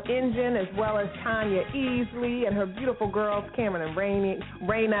TDL Engine, as well as Tanya Easley and her beautiful girls, Cameron and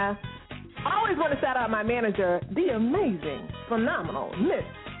Raina. I always want to shout out my manager, the amazing, phenomenal Miss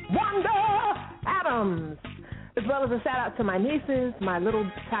Wanda Adams, as well as a shout out to my nieces, my little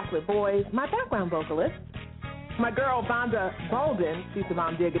chocolate boys, my background vocalist, my girl Vonda Bolden. She's the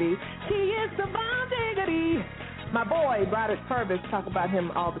bomb diggity. She is the bomb diggity. My boy Broderick Purvis, talk about him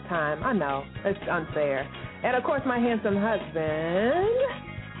all the time. I know, it's unfair. And of course my handsome husband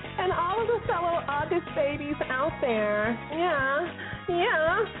and all of the fellow August babies out there. Yeah.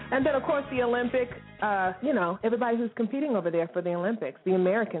 And then, of course, the Olympic, everybody who's competing over there for the Olympics, the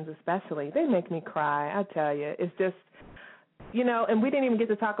Americans especially. They make me cry, I tell you. It's just, and we didn't even get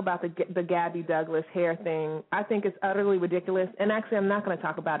to talk about the Gabby Douglas hair thing. I think it's utterly ridiculous. And actually, I'm not going to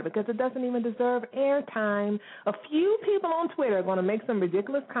talk about it because it doesn't even deserve airtime. A few people on Twitter are going to make some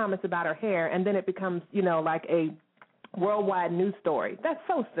ridiculous comments about her hair, and then it becomes, like a worldwide news story. That's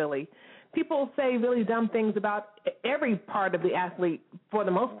so silly. People say really dumb things about every part of the athlete for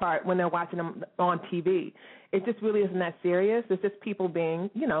the most part when they're watching them on TV. It just really isn't that serious. It's just people being,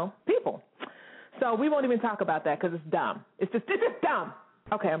 people. So we won't even talk about that because it's dumb. It's just dumb.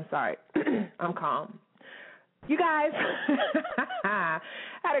 Okay, I'm sorry. I'm calm. You guys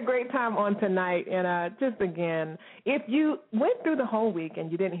had a great time on tonight. And just again, if you went through the whole week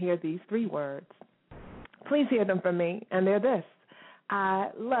and you didn't hear these 3 words, please hear them from me. And they're this. I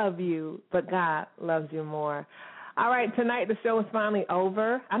love you, but God loves you more. All right, tonight the show is finally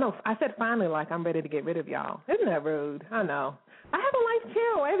over. I know I said finally like I'm ready to get rid of y'all. Isn't that rude? I know. I have a life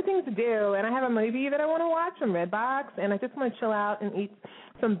too, everything to do, and I have a movie that I want to watch from Redbox, and I just want to chill out and eat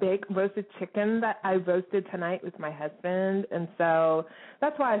some baked roasted chicken that I roasted tonight with my husband, and so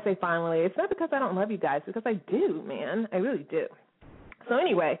that's why I say finally. It's not because I don't love you guys, because I do, man. I really do. So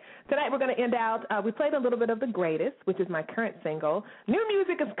anyway, tonight we're going to end out, we played a little bit of The Greatest, which is my current single. New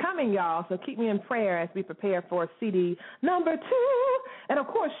music is coming, y'all, so keep me in prayer as we prepare for CD number 2. And, of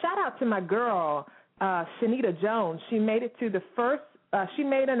course, shout out to my girl, Denita Jones. She made it to the first, she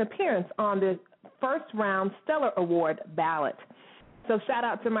made an appearance on the first round Stellar Award ballot. So shout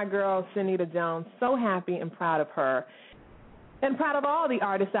out to my girl, Denita Jones. So happy and proud of her. And proud of all the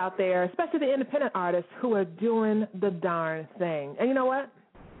artists out there, especially the independent artists who are doing the darn thing. And you know what?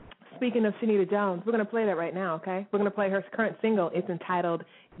 Speaking of Denita Jones, we're going to play that right now, okay? We're going to play her current single. It's entitled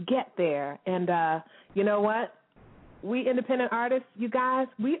Get There. And you know what? We independent artists, you guys,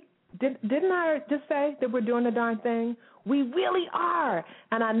 didn't I just say that we're doing the darn thing? We really are.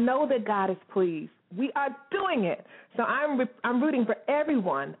 And I know that God is pleased. We are doing it. So I'm rooting for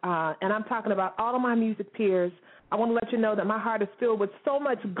everyone, and I'm talking about all of my music peers. I want to let you know that my heart is filled with so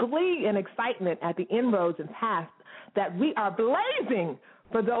much glee and excitement at the inroads and past that we are blazing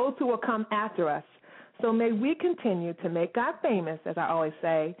for those who will come after us. So may we continue to make God famous, as I always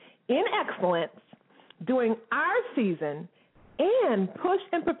say, in excellence, doing our season, and push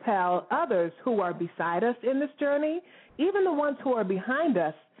and propel others who are beside us in this journey, even the ones who are behind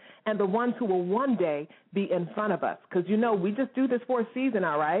us, and the ones who will one day be in front of us. Because, you know, we just do this for a season,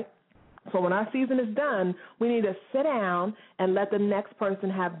 all right? So when our season is done, we need to sit down and let the next person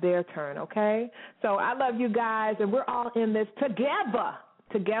have their turn, okay? So I love you guys, and we're all in this together.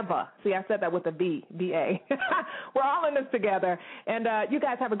 Together. See, I said that with a B, B-A. We're all in this together. And you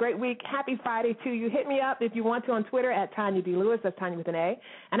guys have a great week. Happy Friday to you. Hit me up if you want to on Twitter at Tanya D. Lewis. That's Tanya with an A.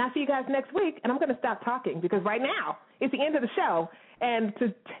 And I'll see you guys next week. And I'm going to stop talking because right now it's the end of the show. And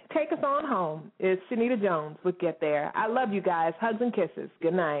to take us on home is Denita Jones with Get There. I love you guys. Hugs and kisses.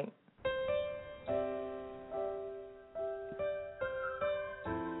 Good night.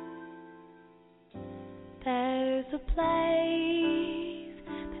 There's a place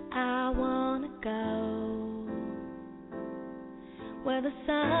that I want to go, where the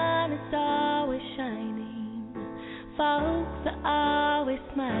sun is always shining, folks are always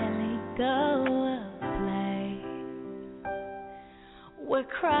smiling. Go a place where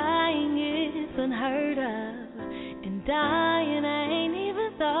crying is unheard of and dying ain't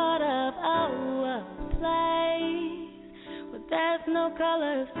even thought of. Oh, a place where there's no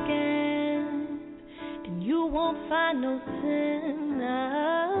color of skin, you won't find no sin.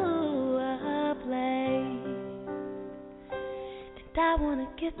 Oh, a place, and I wanna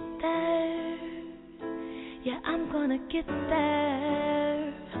get there. Yeah, I'm gonna get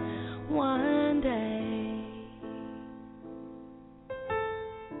there one day.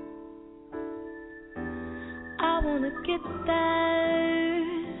 I wanna get there.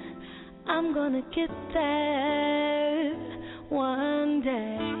 I'm gonna get there one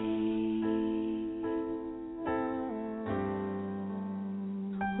day.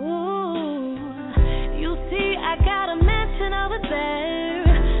 I got a mansion over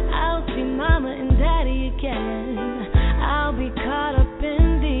there. I'll see mama and daddy again. I'll be caught up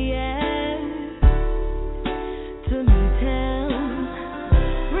in the air to meet him.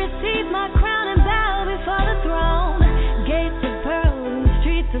 Receive my crown and bow before the throne. Gates of pearl and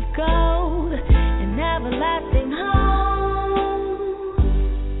streets of gold. An everlasting home.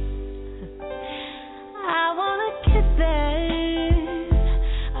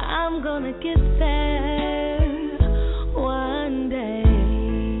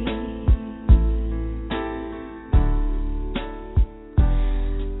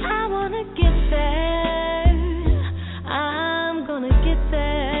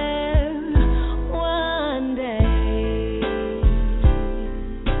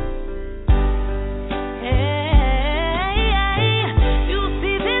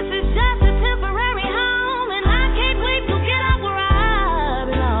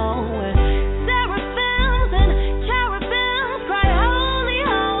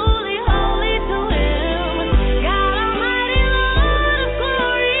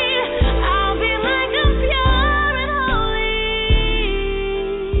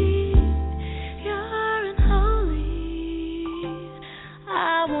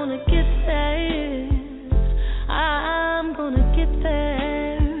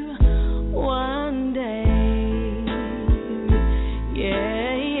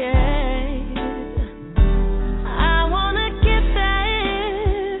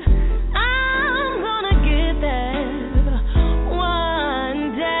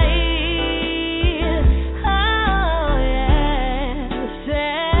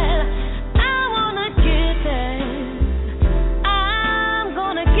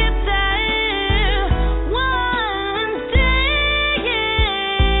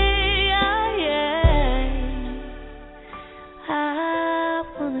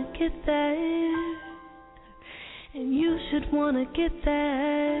 get there, and you should wanna get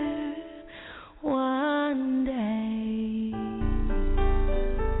there.